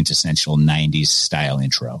the quintessential 90s style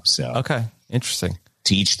intro. So, okay. Interesting.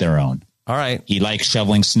 To each their own. All right. He likes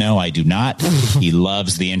shoveling snow. I do not. He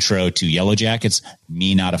loves the intro to Yellow Jackets.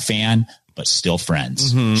 Me, not a fan, but still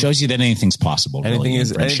friends. Mm-hmm. Shows you that anything's possible.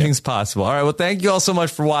 Anything's possible. All right. Well, thank you all so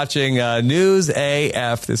much for watching News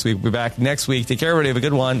AF this week. We'll be back next week. Take care, everybody. Have a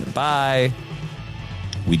good one. Bye.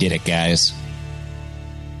 We did it, guys.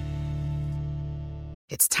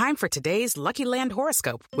 It's time for today's Lucky Land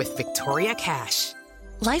horoscope with Victoria Cash.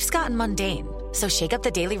 Life's gotten mundane, so shake up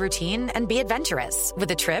the daily routine and be adventurous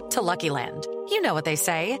with a trip to Lucky Land. You know what they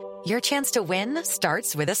say. Your chance to win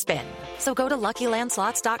starts with a spin. So go to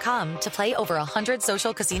LuckyLandSlots.com to play over 100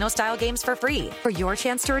 social casino-style games for free for your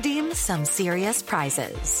chance to redeem some serious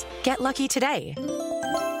prizes. Get lucky today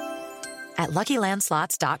at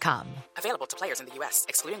LuckyLandSlots.com. Available to players in the U.S.,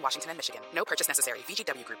 excluding Washington and Michigan. No purchase necessary.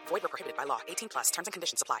 VGW Group. Void where prohibited by law. 18+. Terms and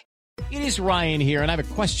conditions apply. It is Ryan here, and I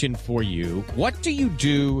have a question for you. What do you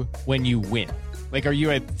do when you win? Like, are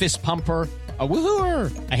you a fist pumper, a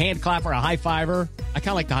woohooer, a hand clapper, a high fiver? I kind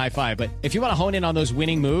of like the high five, but if you want to hone in on those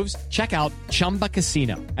winning moves, check out Chumba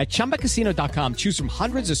Casino. At ChumbaCasino.com, choose from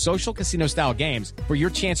hundreds of social casino-style games for your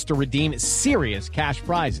chance to redeem serious cash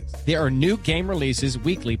prizes. There are new game releases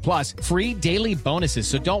weekly, plus free daily bonuses,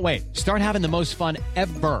 so don't wait. Start having the most fun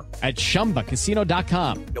ever at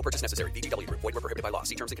ChumbaCasino.com. No purchase necessary. VGW Group. Void where prohibited by law.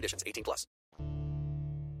 See terms and conditions. 18+.